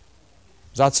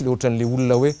za tsy le ohatran'le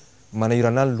olona hoe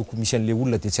manahirana ny loko misy an'le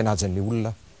olona de tsy anaja an'le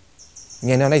olona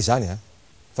ny ainanay zany a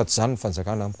fa tsy zany ny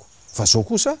fanjakana amiko fa zao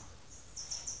kosa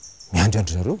miandry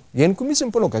andry zareo eny koa misy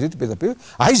mpanao gazety be da be hoe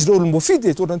aizy reo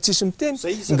olombofidy toana tsisy miteny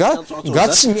nga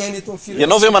tsy miainy eto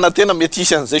ianao ve manantena mety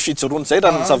isy an'izay fijoroany zay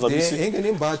raha ny zava-misy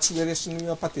engany mba tsy hoeresiny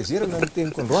ampatezerana ny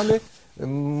teniko androany hoe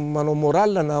manao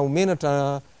moral na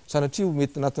omenatra sanatria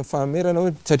mety anatin'ny fahamerana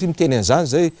hoe satria miteny an'izany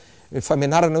zay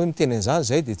famenarana hoe miteny an'izany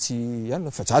zay de tsy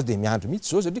anina fa zazy de miandry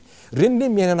mihitsy zao satria reny le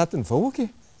miaina anatin'ny vahoaka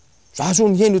zazo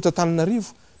ny heny eto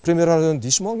Antananarivo premier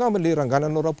arrondissement ngamba le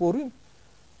rangananao rapport iny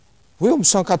hoe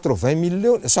 180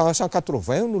 000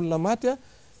 180 n'olona maty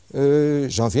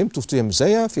janvier mitovitovy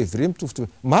am'izay février mitovitovy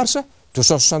mars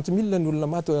 260 000 ny olona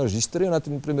maty enregistré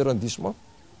anatin'ny premier arrondissement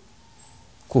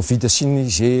covid sy ny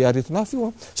zay aretinafy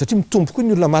io satria mitombo koa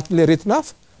ny olona maty le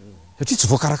aretinafy satria tsy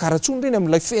voakarakara tsony reny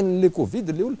am'ilay fen'le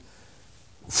covid le olona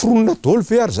fronona dolo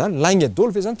ve ary zany laigna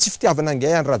dolo ve zany tsy fitiavana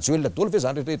angay any rajoelina dolo ve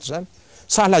zany rehetra zany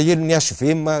sala helony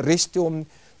HVM resy teo amin'ny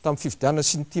tamin'ny fividiana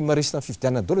sy ny tima resy tamin'ny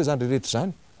fividiana dolo zany rehetra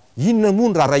zany inona moa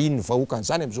ny raha in'ny vahoaka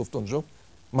an'izany am'izao fotoana zao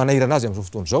manahirana azy am'izao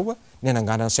fotoana zao ny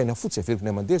anangana ny saina fotsy averiko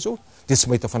ny mandeha zao de tsy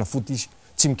mahita fanafody izy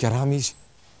tsy mikarama izy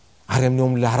ary amin'ny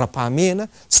am'le ara-pahamehana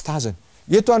tsy tazany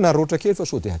eto ana roatra kely fa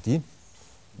sode adiny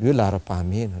le hoe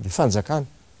lara-pahamehana le fanjakana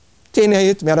teny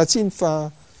eto miaratsiny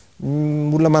fa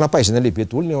olona manam-pahaizana lehibe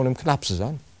dolo ny ao amin'ny knapsa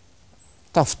zany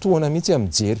tafotoana mihitsy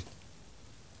am'jery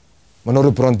manao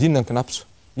reo brandine ny knapsa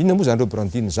inona moa zany reo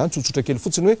brandine zany tsotsotra kely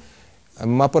fotsiny hoe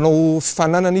mampanao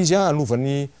fifananana izy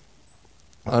anovany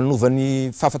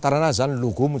fahafantarana azy zany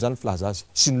logo moa zany filaza azy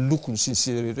sy ny lokony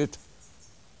sy ny rehetra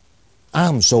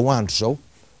am'izao andro zao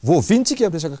voavintsika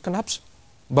resaka knapsa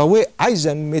mba hoe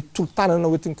aizany mety tolo-tanana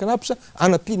oetiny knapsa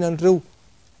anampiana an'ireo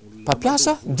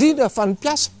mpampiasa indrindra fa ny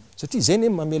mpiasa satria zay ne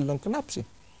mamelona ny knapsa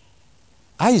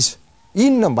aiza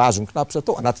inona mba azo ny knapsa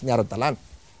atao anatin'ny ara-dalàna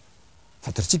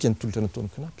fantaritsika ny tolotra nataon'ny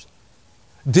knapsa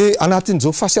de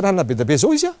anatin'izao fahasiarana be da be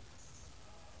zao izy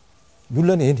ny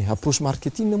olona eny approche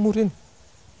marketing moa reny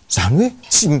zany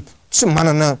hoe tsy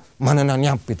manana ny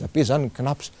ampy be da be zany ny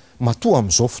knapsa matoa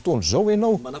am'izao fotoana zao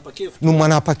ianao no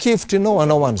manapa-kevitra ianao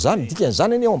anao an'zany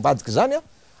dikan'zany any ao ambadika zany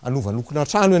anova lokona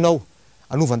trano ianao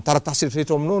anovany taratasy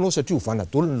rehetrarehetra aminao anao satria hovana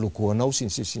dolo ny logo anao sy ny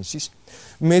sisy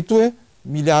mety hoe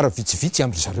miliara vitsivitsy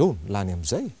am'ry zareo lany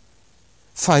am'izay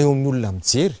fa eo amin'ny olona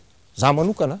mijery za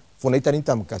manokana vao nahita an'iny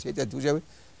tamin'ny gazety adio zay hoe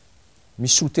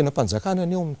misy olo tena mpanjakana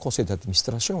any ao amin'ny conseil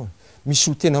d'administration misy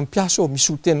olo tena mipiasa ao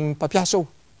misy olo tena mpampiasa ao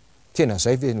tena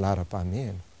zay ve ny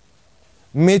lara-pahamehana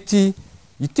mety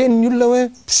iteniny olona hoe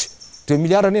 2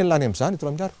 milliards ane lany am'izany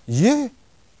 3 milliards ye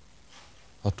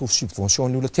atovy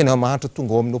subvention ny olona tena mahantra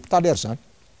tonga ao amin'ny hôpitaly ary zany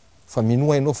fa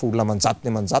minoa ianao fa olona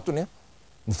manjatony manjatony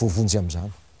ny voavonjy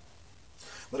am'izany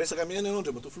resaka mihana ianao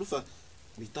ndre matofilo fa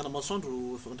ny tana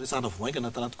masoandro resahana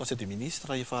voaingana tanaty conseil des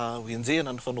ministres efa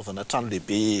hoenjehana ny fanaovana trano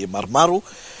lehibe maromaro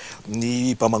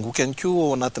ny bamangoky ihany koa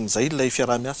ao anatin'izay ilay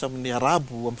fiaraha-miasa amin'ny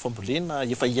arabo amin'ny fambolena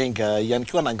efa iainga ihany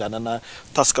koa ananganana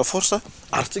task force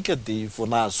ary tsika de vao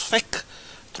nahazo fek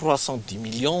 310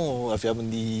 millions avy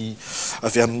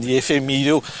amin'ny FMI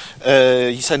eo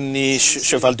isan'ny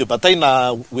cheval de bataille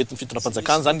na oentin'ny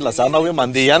fitonam-panjakana zany lazana hoe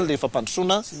mandeha ihany le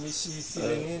fampandrosoana tsy misy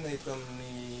firenena eto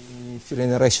amin'ny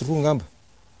firenena raisy roa ngamba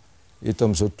eto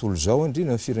am'izao tontolo zao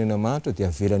indrindra ny firenena manitra de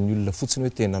avelan'ny olona fotsiny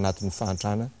hoe tena anatin'ny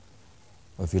fahantrana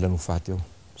avelany ho faty eo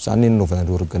zany nanaovana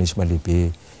reo organisme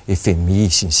lehibe FMI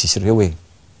sy ny sisy reo hoe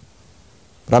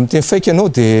raha miteny faiky ianao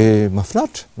de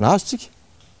mahafinaritra nahazo tsika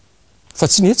fa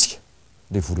tsy nihetsika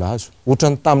le vola azo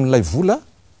ohatrany tamin'ilay vola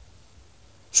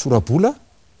sorabola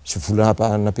sy vola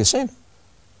nampiasaina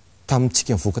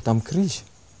tamintsika mivoaka tamin'ny crise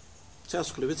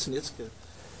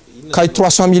kay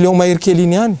 300 millions mahery kely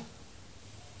iny ihany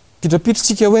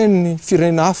pitrapitritsika hoe ny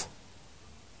firenena hafa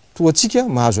toatsika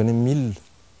mahazo any amin'ny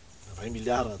 20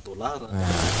 milliards dollars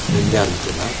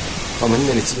fa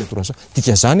manina le tsika 300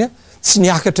 dikan'izany tsy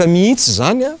niakatra mihitsy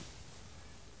zany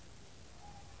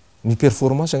ny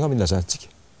performance angamba ilazantsika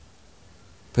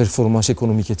performance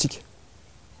économique atsika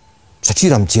satria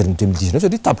raha mijery ny 2019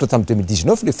 satria tapitra tamin'ny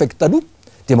 2019 le faiky taloha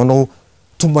de manao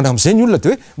tombana am'izay ny olona de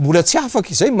hoe mbola tsy afaka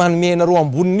izay manomenareo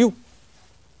amboniny io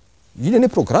iny ane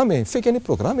programme faiky ane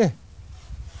programme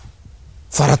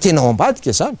fa raha tena ao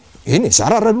ambadika zany eny za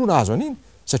raha aloha nahazo an'iny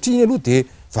satria iny aloha de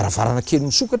varavarana kely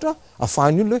misokatra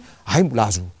ahafahan'ny olona hoe ay mbola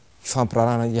azo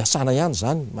ifampirarana iasana ihany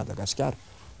zany Madagasikara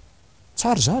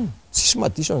tsara zany tsisy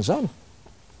mahadiso an'izany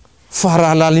fa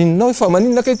raha lalininao efa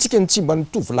maninona ka tsika ny tsy mba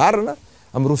nitovy larana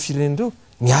am'ireo firenen'ireo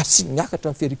niatsy niakatra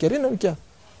amin'ny fiharikarena ka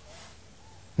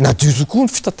nadio tokoa ny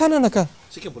fitantanana ka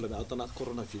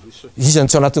izany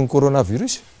tsy anatin'ny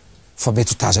coronavirus fa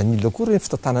mety hotazany olona koa reny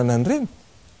fitantanana an'ireny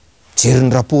jery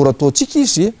ny rapport ataotsika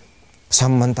izy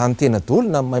samy mandany tena dolo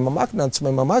na mahay mamaky na tsy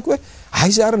mahay mamaky hoe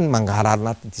ay zary ny mangarary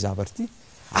anatin'ity zavatra ity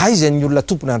aiza ny olona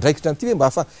tompona andraikitra an'ity hoe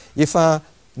mba efa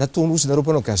nataony nareo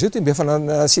mpanao gazety hoe mba efa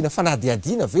nasiana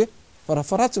fanadiadiana ve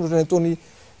farafaratsy ny ohatrany ataony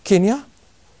Kenya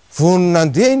vo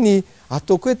nandeha ny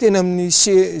ataoko hoe tena amin'ny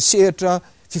sehatra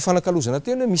fifanakalozana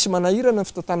tena hoe misy manahirana ny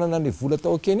fitantanana ny vola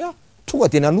tao Kenya tonga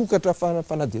de nanokatra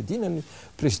fanadiadiana ny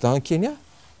président Kenya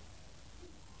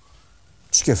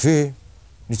tsika ve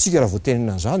nitsika raha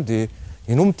voatenina an'izany de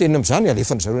ianao mitenina am'izany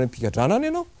alefa ny zareo ny mpikadrana any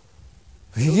ianao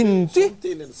ino ty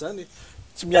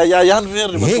tsy miahiahy ihany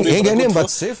ve mba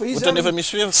tsy zay fa izy efa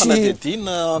misy hoe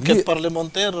fanadiadiana enquête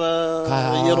parlementaire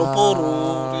aéroport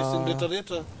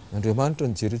rehetrarehetra Andriamanitra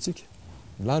nijery antsika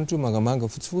lanitra io mangamanga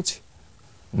fotsifotsy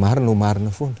marina ho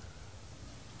marina foana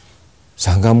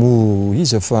zangamo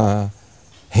izy fa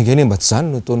engene mba tsy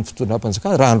zany no ataon'ny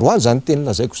fitondram-panjakana raha androany zany teny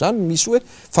lazaiko zany misy hoe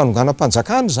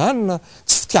fanonganam-panjakana zany na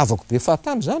tsy fitiavako be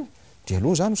fahatany zany de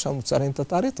aloha zany samy tsara ny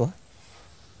tantara eto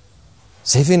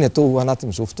zay ve ny atao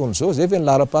anatin'izao fotoana zao zay ve ny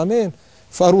lara-pahamehana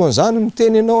faharoan zany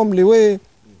miteny ianao am'le hoe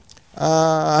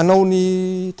anao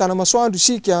ny tanamasoandro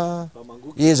isika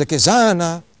ezaka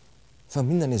fa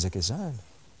mihinana ny ezaka ezahana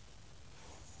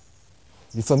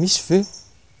efa misy ve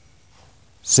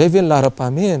zay ve ny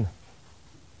lara-pahamehana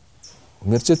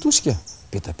omery-tsy atosika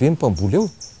be da be ny mpamboly eo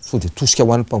so de tosika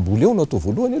ho an'ny mpamboly eo no atao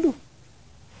voalohany aloha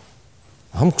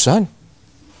amiko zany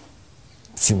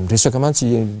sy miresaka mantsy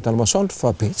tanamasoandro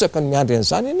fa betsaka ny miandry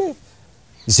an'izany eny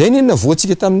izay ninona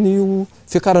voatsika tamin'ny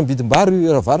fiakaram-bidim-bary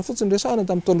rahavary fotsiny resahana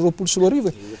tamin'ny taona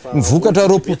 24 nivokatra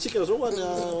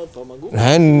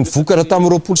nivokatra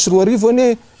tamin'ny 24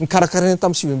 ane nikarakaraina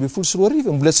tamin'ny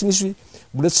 24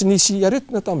 mbola tsy nisy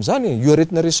aretina tamin'izany io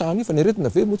aretina resahana io fa ny aretina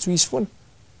ve moa tsy hisy foana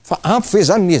fa ampy ve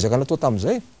zany niezaka natao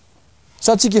tamin'izay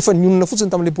sa tsika efa nionona fotsiny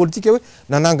tamin'le politika hoe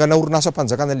nanangana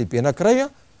orinasa-panjakana lehibe anankiray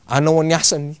anao any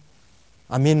asany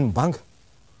amen'ny mbanga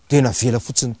de navela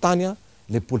fotsiny tany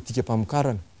le politika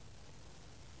mpamokarana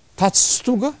tatsy sy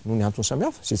tonga no ny antony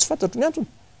samihafa zay tsy fantatro ny antony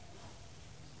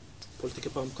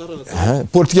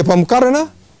politika mpamokarana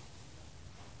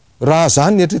raha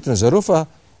zany ny etretina zareo fa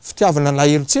fitiavana na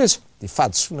helotseza de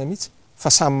fadisoana mihitsy fa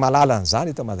samy malala an'izany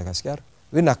eto Madagasikara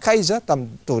hoe nakaiza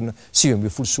tamin'ny taona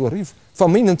 2014 fa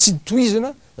mahinona tsy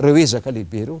toizana reo ezaka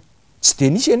lehibe reo tsy de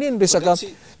nisy ane ny resaka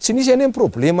tsy nisy ane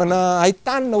problema na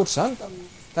ahitanina ohatr'izany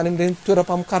tany amin'ireny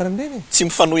toeram-pamokarana ireny tsy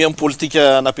mifanohy amin'ny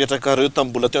politika napetraka reo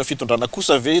tamin'ny mbola teo amin'ny fitondrana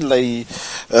kosa ve ilay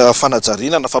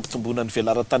fanajariana na fampitomboana ny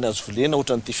velaran-tany azo volena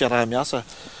ohatran'ity fiaraha-miasa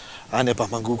any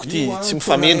Bamangoko ity tsy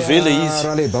mifameno ve le izy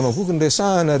raha le Bamangoko ny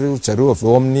resahana reo zareo avy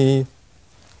eo amin'ny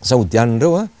saodianina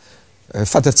reo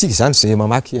fantatsika zany zay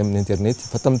mamaky amin'ny internet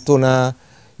fa tamin'ny taona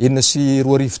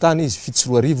 2004 tany izy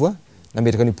 7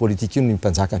 nametraka ny politika io ny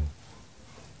mpanjakany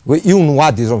hoe io no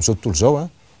ady zao am'izao tontolo zao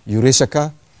io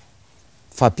resaka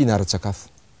fahampiana ara-tsakafo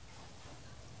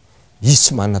izy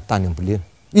tsy manana tany ambolena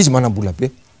izy manam-bola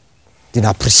be de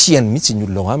naapprisiany mihitsy ny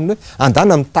olona ao aminy hoe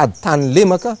andana mitady tany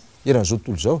lemaka eran'izao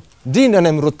tontolo zao indrindra ny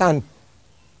am'ireo tany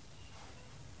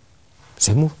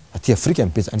zay moa aty Afrika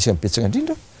anisany mipetsaka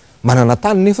indrindra manana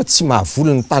tany nefa tsy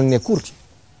mahavola ny tanyny akory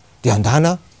de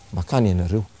andana makany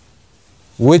ianareo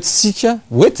oetitsika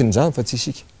oetiny zany fa tsy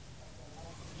isika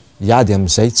iady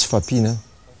am'izay tsy fahampiana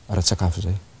ara-tsakafo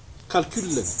zay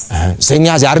zay ny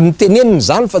azy ary niteneniny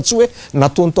zany fa tsy hoe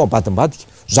nataony tao ambadimbadika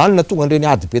zany na tonga an'ireny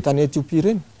ady be tany Etiopia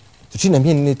reny satria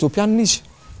nameniny Etiopianina izy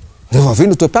rehefa avy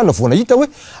ny Etiopianina vao nahita hoe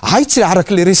ay tsy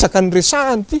araka le resaka ny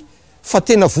resahany ty fa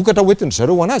tena vokatra hoentiny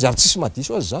zareo ho anazy ary tsisy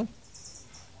mahadiso azy zany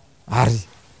ary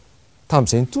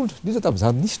tam'izay nitondra ndrindra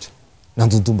tam'izany ministra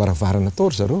nandondombaravara tao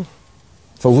ry zareo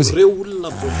fa ozy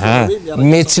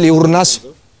mety le orinasa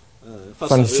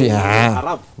fa ny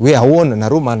hoe ahoana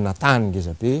nareo manana tany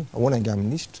ngeza be ahoana nga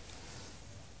ministra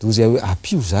dozay hoe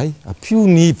apio zahay apio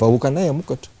ny vahoakanay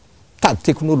amokatra tady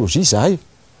teknôlôjia zahay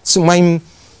tsy mahay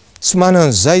tsy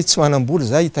manan'izay tsy manam-bola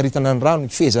zahay hitaritana ny rano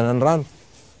hifezana ny rano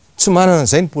tsy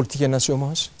manan'izay ny politika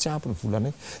nationmanche tsy ampy ny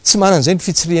volanay tsy manan'izay ny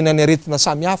fitsirihana ny aretina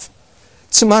samihafa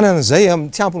tsy manan'izay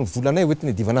tsy ampy ny volanay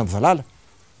hoetiny divana amin'ny valala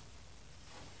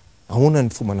ahoana ny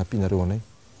fomba nampianareo anay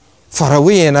fa raha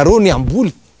hoe ianareo ny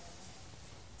amboly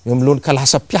eo am'lohany ka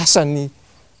lasa piasa ny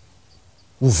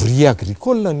ouvrier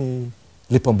agricole ny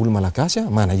le mpamboly malagasy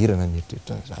manahirana ny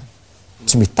eritreritran zany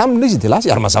tsy mety tamina izy de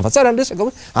lasa ary mazava tsara ny resaka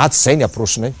hoe tsy zay ny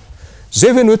approche-nay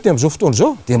zay ve ny oetiny am'izao fotoana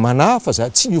zao de mana fa za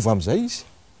tsy niova am'izay izy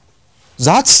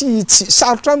za tsy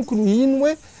sarotra amiko ny ino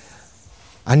hoe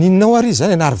aninonao ary izy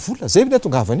zany anary vola zay ny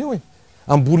atongavany eo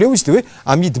amboly eo izy de hoe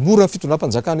amidy mora ny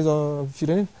fitondram-panjakana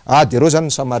firenena de reo zany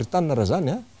ny samaritanina raha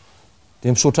zany de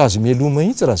misaotra azy meloma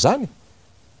hitsy raha zany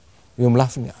eo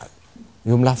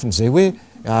amin'ny lafin'izay hoe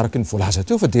araky ny voalaza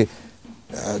teo fa de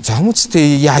za moa tsy te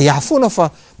iaia foana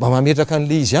fa mba mametraka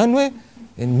an'le izy ihany hoe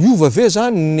niova ve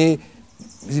zany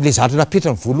le zatra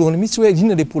napetrany voalohany mihitsy hoe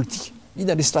inona le politika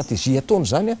inona le stratégie ataony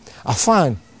zany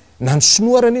afahany na ny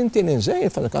sinoa rany ny tenan'izay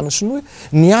fanjakana sinoa hoe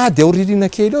ny ady ao ririna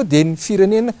kely ao de ny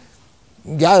firenena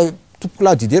nga tompoko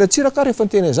ladidera tsiraka rehefa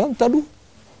nytena zany taloha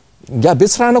nga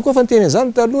betsirana koa fa nytena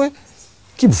zany taloha hoe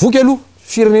kibovoky aloha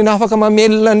firenena afaka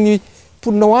mamelona ny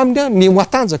mpolinao aminy ny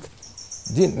hoatanjaka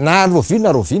de na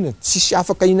rovina tsisy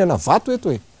afaka inana vato eto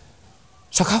hoe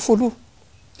sakafo aloha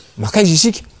maka izy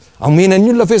isika amenany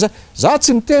olona fe za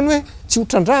tsy miteny hoe tsy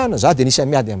hotrandrahana za de nisy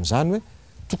miady am'izany hoe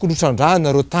tokony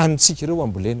hotrandrahana reo tanytsika reo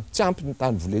ambolena tsy ampy ny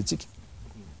tany volentsika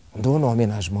andao nao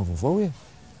amena azy mavaovao hoe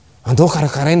andao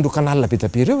karakarainy ro kanalina be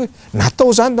tabe reo hoe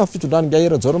natao zany na fitondrany nga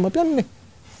era-jaro mampianina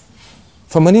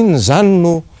fa maninony zany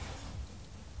no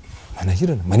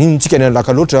manahirana maninony tsika ny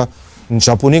alaka loatra ny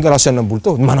japonais ngalasa anamboly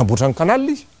tao manamboatra ny kanal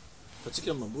izy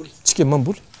tsika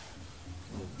mamboly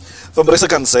fa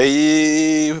miresaka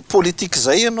an'izay politika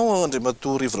zay ianao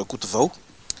Andriamatoa Rivrakoto vao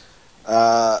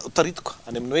taritiko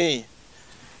any amin'ny hoe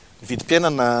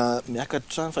mividim-piainana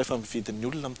miakatra fa efa mividin'ny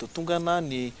olona mitotongana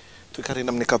ny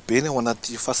toe-karena amin'ny ankapobeny ao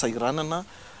anaty fahasahiranana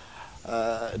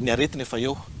ny aretiny efa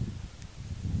eo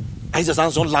aiza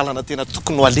zany zao ny lalana tena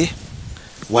tokony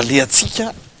ho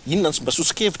alehatsika inona ny mba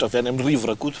sosikevitra avy any amin'ny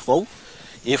Rivrakoto vao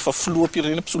efa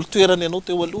filoham-pirenena mpisolo-toerana ianao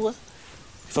teo aloha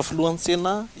efa filohan'ny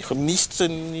tsena efa ministra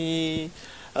ny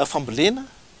fambolena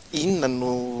inona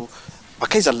no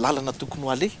makaiza ny lalana tokony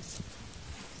ho ale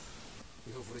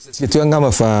tsika teo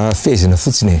angamba fa fezina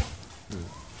fotsiny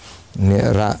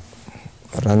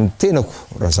raha ny tenako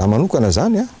raha za manokana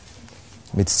zany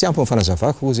mety tsy ampy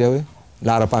fanazavako ozy hoe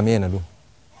lara-pahamiaina aloha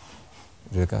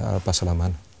reka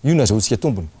ara-pahasalamana io na zahotsika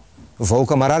tombony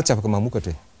vahoaka marary tsy afaka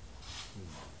mamokatra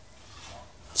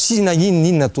tsy na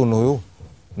inona ataonao eo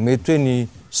mety hoe ny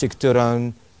secteur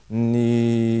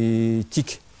ny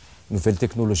tika nouvelle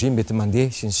technologie mety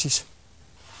mandeha sy ny sisa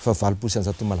fa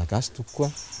 80% malagasy tokoa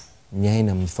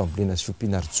miaina amin'ny fambolena sy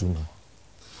fiompiana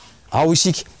ao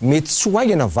isika mety tsy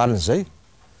hoaingana valin'izay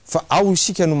fa ao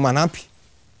isika no manampy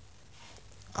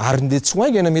ary le tsy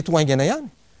hoaingana mety hoaingana ihany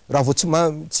raha vao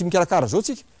tsy mikarakara zao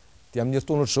tsika de amin'ny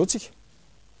heritonatra zao tsika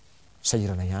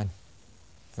sahirana ihany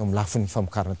amin'ny lafiny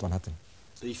famokarana ato anatiny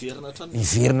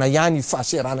iverina ihany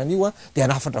fahaseranan'io de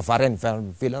anafatra vary any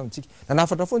velany tsika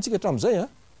nanafatra foana tsika hatram'izay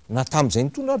na tam'izay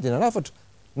nitondra ary de nanafatra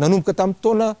nanomboka tamin'ny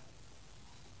taona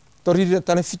taorina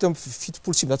tany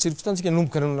fitopolo sivinjato tsika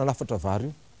nanomboka nanafatra vary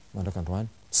io mandrakandroany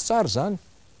tsy tsara zany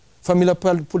fa mila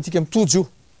politika mitojo io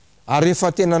ary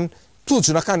rehefa tena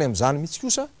tojo nakany am'izany mihitsy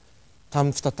kosa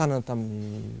tamin'ny fitantanana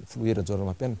tamin'ny filoheran-jaro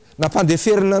mampianina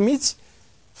nampandeferina mihitsy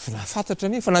nafantatra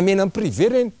ane fa namena amin'ny privé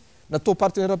reny natao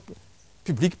partenaire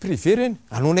public privé reny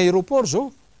anona aéroport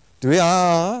zao de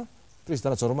hoe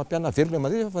président jaro mampianina averina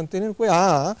mandeha fa nyteneniko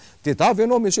hoe de davy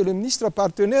ianao monsieur le ministre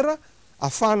partenaire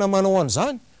afahana manao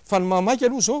an'izany fa ny mamaiky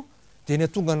aloha zao de ny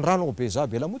atonga ny rano ao be za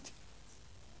be lamoty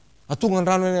atonga ny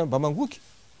rano mba mangoky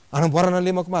anamboarana ny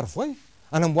lemako maro voay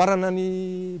anamboarana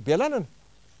ny belanana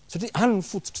satria any ny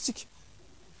fototritsika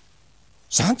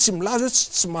zany tsy milaza hoe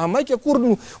tsy mamaiky akory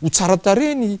no ho tsara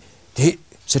tareny de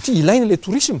satria ilaina le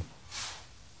tourisme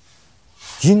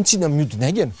iny tsy na miodina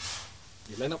aingana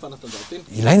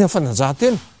ilaina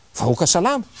fanatanjahantena vahoaka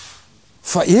salama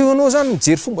fa eo anao zany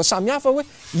mijery fomba samihafa hoe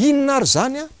inona ary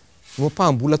zany no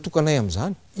mpahambola tokanay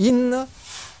am'izany inona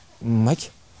maika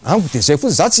ambo de zay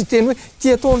fotsy za tsy teny hoe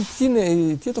ty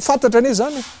atao fantatra ane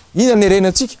zany inona ny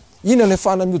renatsika inona ny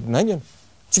afahana miodina aingana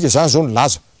tsika zany zao ny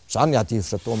laza zany ady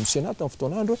hevitra atao amin'ny senata amin'ny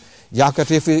fotoan'andro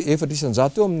hiakatra efatra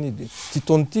isan-jato eo amin'ny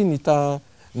titony ty ny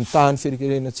tahany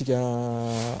fierekerenatsika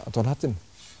atao anatiny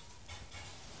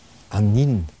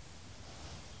amin'inona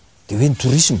de hoe ny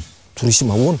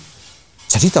tourisme ahoana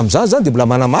satria tam'izany zany de mbola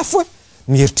manamafy hoe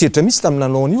mieritreritra mihitsy tamin'ny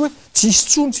nanao an'io hoe tsisy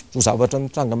tsonjy zo zavatra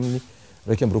mitranga amin'ny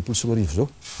raiky amby roapolo sy roa arivo zao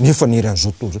nefa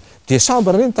neran'izao tontolo zao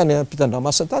desambra reny tany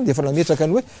ampitan-dranomasina tany de efa nametraka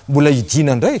ny hoe mbola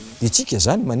hidina indray de tsika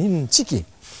zany maninony tsika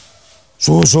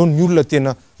zao ny olona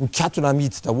tena mikatona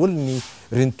amidy daholo ny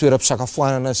reny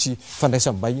toeram-pisakafoanana sy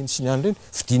fandraisam-bahiny sy ny any reny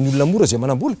fidin'ny olona mora zay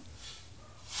manambola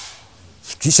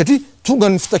satria tonga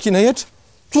ny fitakina etra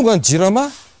tonga ny jirama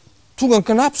tonga ny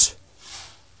kanapitra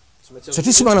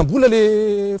satria tsy manambola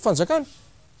le fanjakana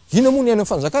ina moa ny aina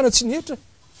fanjakana tsy ny etra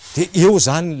de eo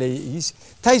zany le izy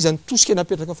taiza ny tosika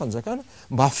napetraka fanjakana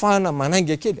mba ahafahana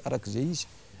manainga kely arak'izay izy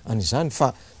an'izany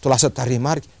fa to lasa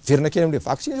taremarika verina kely am'le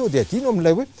vaksiny zao de adino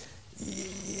am'lay hoe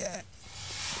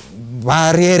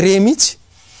mba rere mihitsy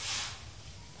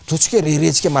ataontsika hoe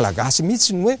rerentsika malagasy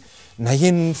mihitsy ny hoe na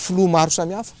eniny filoha maro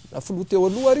samihafa na filoha teo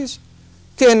aloha ary izy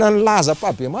tena nylaza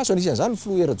pabe maso anisan'izany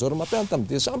floerajor mampiany tamin'ny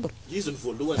desambra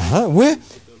hoe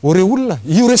ore olona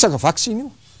io resaka vaksiny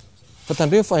io fa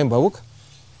tandreny fahaim-bahoaka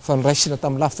fa nyraisina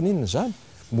tamin'ny lafininina zany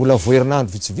mbola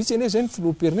voherinandro vitsivitsy ane zay ny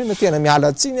filohampirenena tena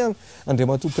miala tsiny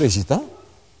andriamato président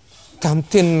tamin'ny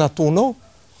teny nataonao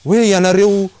hoe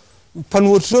ianareo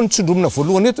mpanohatra reo nitsondromina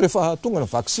voalohany eto rehefa tonga ny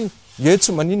vaksiny e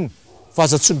tsy maninona fa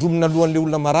aza tsondromina alohan'le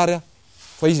olona marary a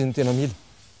fa izy ny tena mila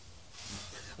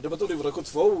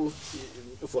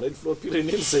voarainy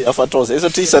filoham-pirenena zay afatrao zay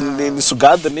satria isan'ny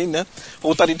nisogadiny iny a fa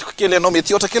ho taritiko kely ianao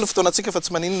mety ohatra kely fotoanantsika fa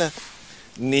tsy maninona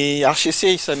ny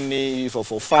HCC isan'ny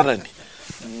vaovao farany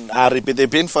ary be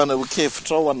deabe ny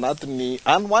fanakevitra ao anatiny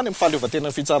any hoany amin'ny fahaleovan-tena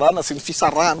ny fitsarana sy ny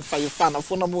fisarahany fahefana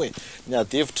foana moa e ny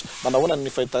adevitra manahoana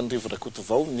ny fahitan'ny rivorakoto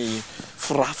vao ny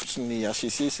firafitry ny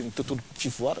HCC sy ny tontolo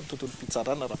pivoara ny tontolo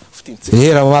pitsarana raha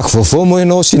fitintsy raha mamaky vaovao moa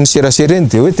ianao sy ny serasereny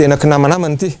de hoe tena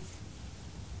kinamanamany ty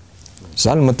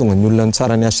zany mahatonga ny olona ny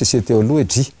tsara ny HCC teo aloha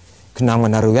dry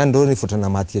kinamanareo ihany reo nefa otra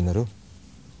namaty ianareo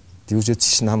de ozy hoe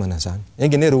tsisy namana zany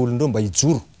engene reo olondreo mba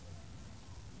hijoro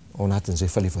ao anatin'izay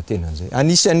falefatenan'izay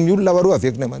anisan'ny olona aroa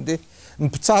avekina mandeha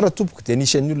mipitsara tompoko de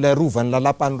anisan'ny olona arovany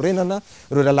lalam-panorenana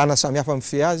ireo lalàna samihafa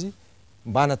mife azy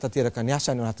mba hanatanteraka ny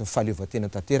asany ao anatin'ny fahaleovan-tena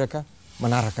tanteraka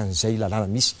manaraka an'izay lalàna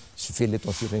misy sy vely eto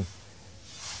am'firenena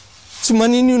tsy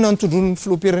manino io nanotondron'ny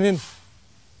filoham-pirenena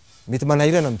mety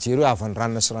manahirana mijery hoe avany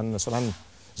ranona sy ranona sy ranona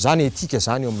zany etika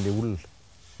zany eo amin'le olona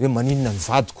hoe maninona ny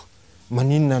vadiko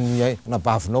maninona ny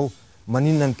nabavinao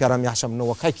maninona ny mpiara-miasa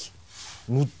aminao akaiky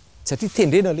no satria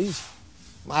tendrena le izy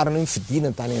marina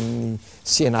mifidina tany amin'ny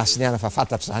CNH ny ana fa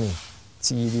fantatra zany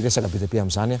tsy resaka be deabe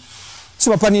am'izany a tsy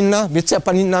mampaninina mety tsy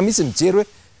hampaninina mihitsy mijery hoe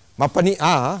mampani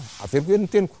averiko hoe ny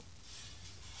teniko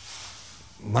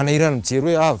manahirana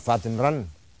mijery hoe vadiny ranona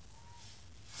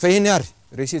fa eny ary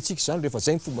resentsika zany rehefa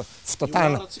zay ny fomba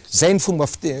fitatana zay ny fomba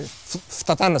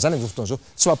fitatana zany am'zao fotoana zao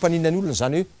tsy mampanina ny olona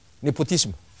zany hoe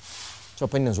nepotisme tsy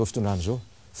mampanina an'izao fitondrana zao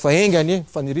fa engany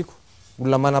faniriko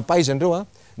olona manam-pahaizany reo a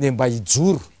de mba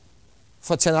hijoro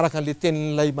fa tsy hanaraka an'le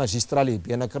tenin'lay magistrat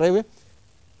lehibe anankiray hoe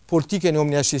politika any eo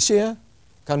amin'ny HCC a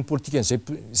ka ny politika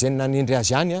zay nanendry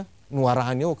azy any a no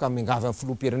arahany eo ka miangavy amin'ny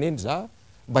filoham-pirenena za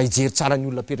mba hijery tsara ny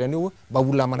olona pirany eo mba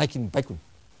olona manaiky ny baikony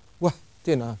oa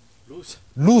tena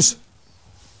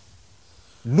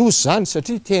loza zany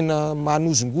satria tena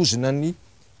manozongozona ny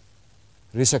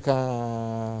resaka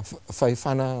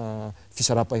fahefana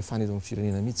fisaraha-pahefana eto amin'ny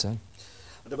firenena mihitsy zany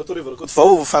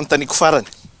vao fanotaniko farany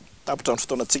tapitra ny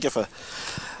fotoanantsika fa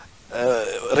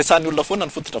resan'ny olona foana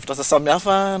ny fotodrafitrasa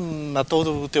samihafa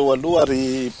natao teo aloha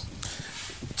ary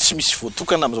tsy misy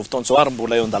voatokana am'izao fotoan'izao ary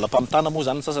mbola eo andalam-pamitana moa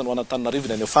zany sasany ho an'Antananarivo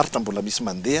ny faritra mbola misy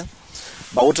mandeha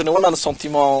mba ohatrany ahoana ny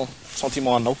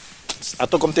sentiment anao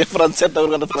ataoko amin'ny teny frantsay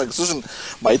taoranataraka sosiny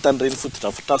mba hitan'ireny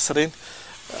fotodrafitrasa reny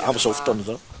am'izao fotoana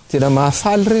zao tena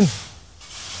mahafaly reny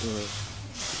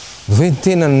hoe ny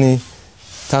tenany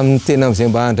tamin'ny tena am'izay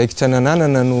mba andraikitra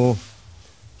nananana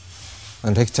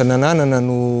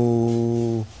no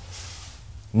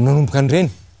nanomboka an'ireny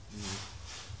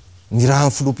ny raha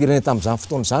ny filoham-pirenena tamin'izany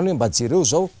fotoana zany hoe mba jereo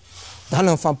zao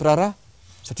dana ny fampiraraha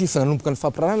satria fa nanomboka ny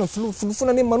fampirarahana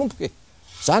filofona ane manomboka e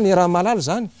zany raha malala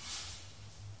zany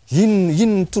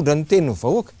ino mitondra ny tenin'ny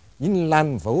vahoaka ino ny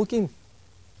lanin'ny vahoaka iny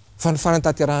fa ny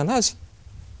fanantanterahana azy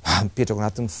mipetraka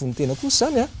anatin'ny fony tena kosa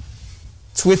zany a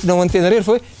tsy hoentinao antena rery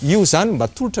fa hoe io zany mba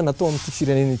tolotra natao amin'ity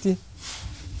firenena ity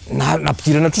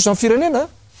nampidirana trosa amin'ny firenena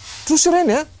trosy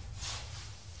ireny a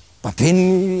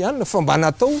babeny anina fa mba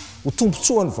natao ho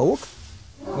tombontsoan'ny vahoaka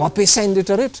ho ampiasainy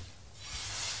rehetrarehetra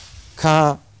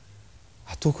ka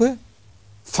ataoko hoe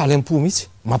faly-am-po mihitsy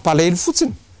mampalahelo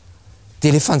fotsiny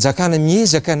de le fanjakana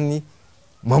miezaka ny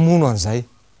mamono an'izay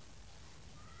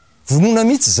vonona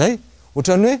mihitsy zay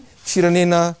ohatrany hoe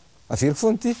firenena averiko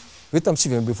foana ity hoe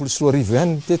tamin'ny 2024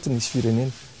 ihany teto nisy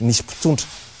firenena nisy mpitondra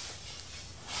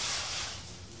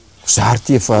zary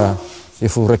ty efa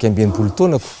horaky ambi-enimpolo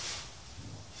taonako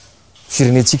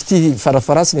firenentsika ty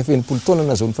farafaratsiny efa enimpolo taona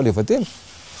nazao ny fahaleovan-tena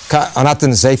ka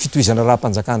anatin'izay fitohizana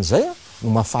raha-mpanjakana zay a no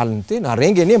mahafaly ny tena ary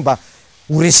engany mba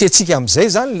ho resentsika am'izay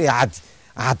zany le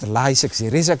ady lahy isak'izay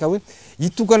resaka hoe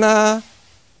hitokana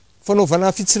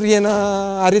fanaovana fitsirihana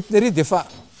aretiny ary de fa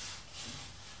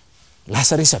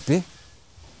lasa resa be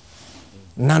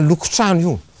na ny lokotrano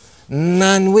io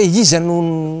na ny hoe iza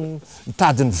no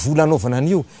mitadiny vola anaovana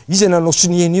an'io iza nanao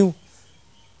sinieny io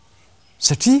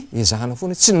satria ezahana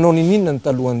foana tsy nanao nininona ny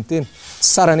talohan'ny tena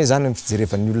tsy sara ane zany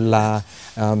fijerevan'ny olona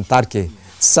mitarika e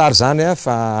tsy sara zany a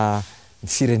fa ny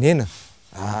firenena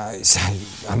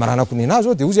amaranako ny anazy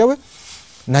zao de ozy hoe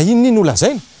na inonino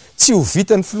olazaina tsy ho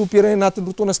vitany filoham-pirenena anatin'ny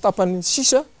rotoana sy tapany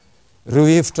sisa reo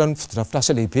hevitra ny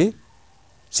fidrafitrasa lehibe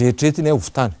zay eritretiny ho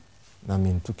vitana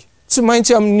nameny toky tsy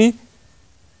maintsy amin'ny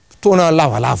fotoana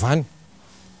lavalava any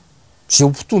zay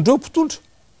mpitondra eo mpitondra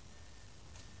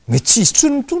mety tsy izy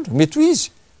tsony mitondra mety ho izy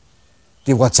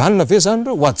de ho ajanona ave zany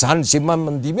reo ho ajanony zay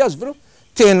mandimy azy vareo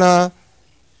tena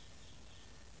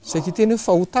saky teny hoe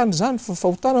fahotana zany fa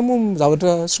fahotana moa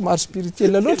zavatra somary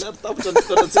spirituel loatra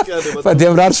fa de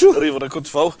mirary soa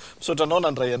rivorakoty vao misaotranao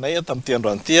nandray anay tamin'ity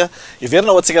androany ity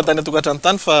iverina ho antsika tany atokantrany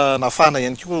tany fa nafana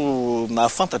ihany koa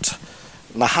nafantatra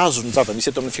nahazo ny zava-misy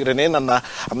eto amin'ny firenena na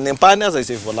amin'ny ampany aza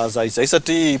izay voalaza izay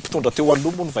satria mpitondra teo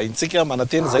alomo ny vahintsika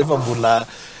mananteny zay fa mbola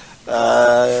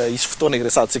isy fotoana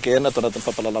iresantsika ena atao anatin'ny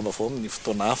fampalalambavao amin'ny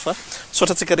fotoana hafa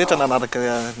misaotratsika rehetra nanaraka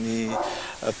ny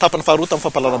tapany faharoa tamin'ny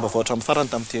fampalalambavao hatramin'ny farany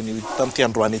tamin'ity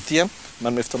androany ity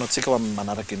manome fotoana antsika ho amin'ny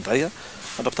manaraka indray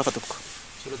mandrapitafa tompoko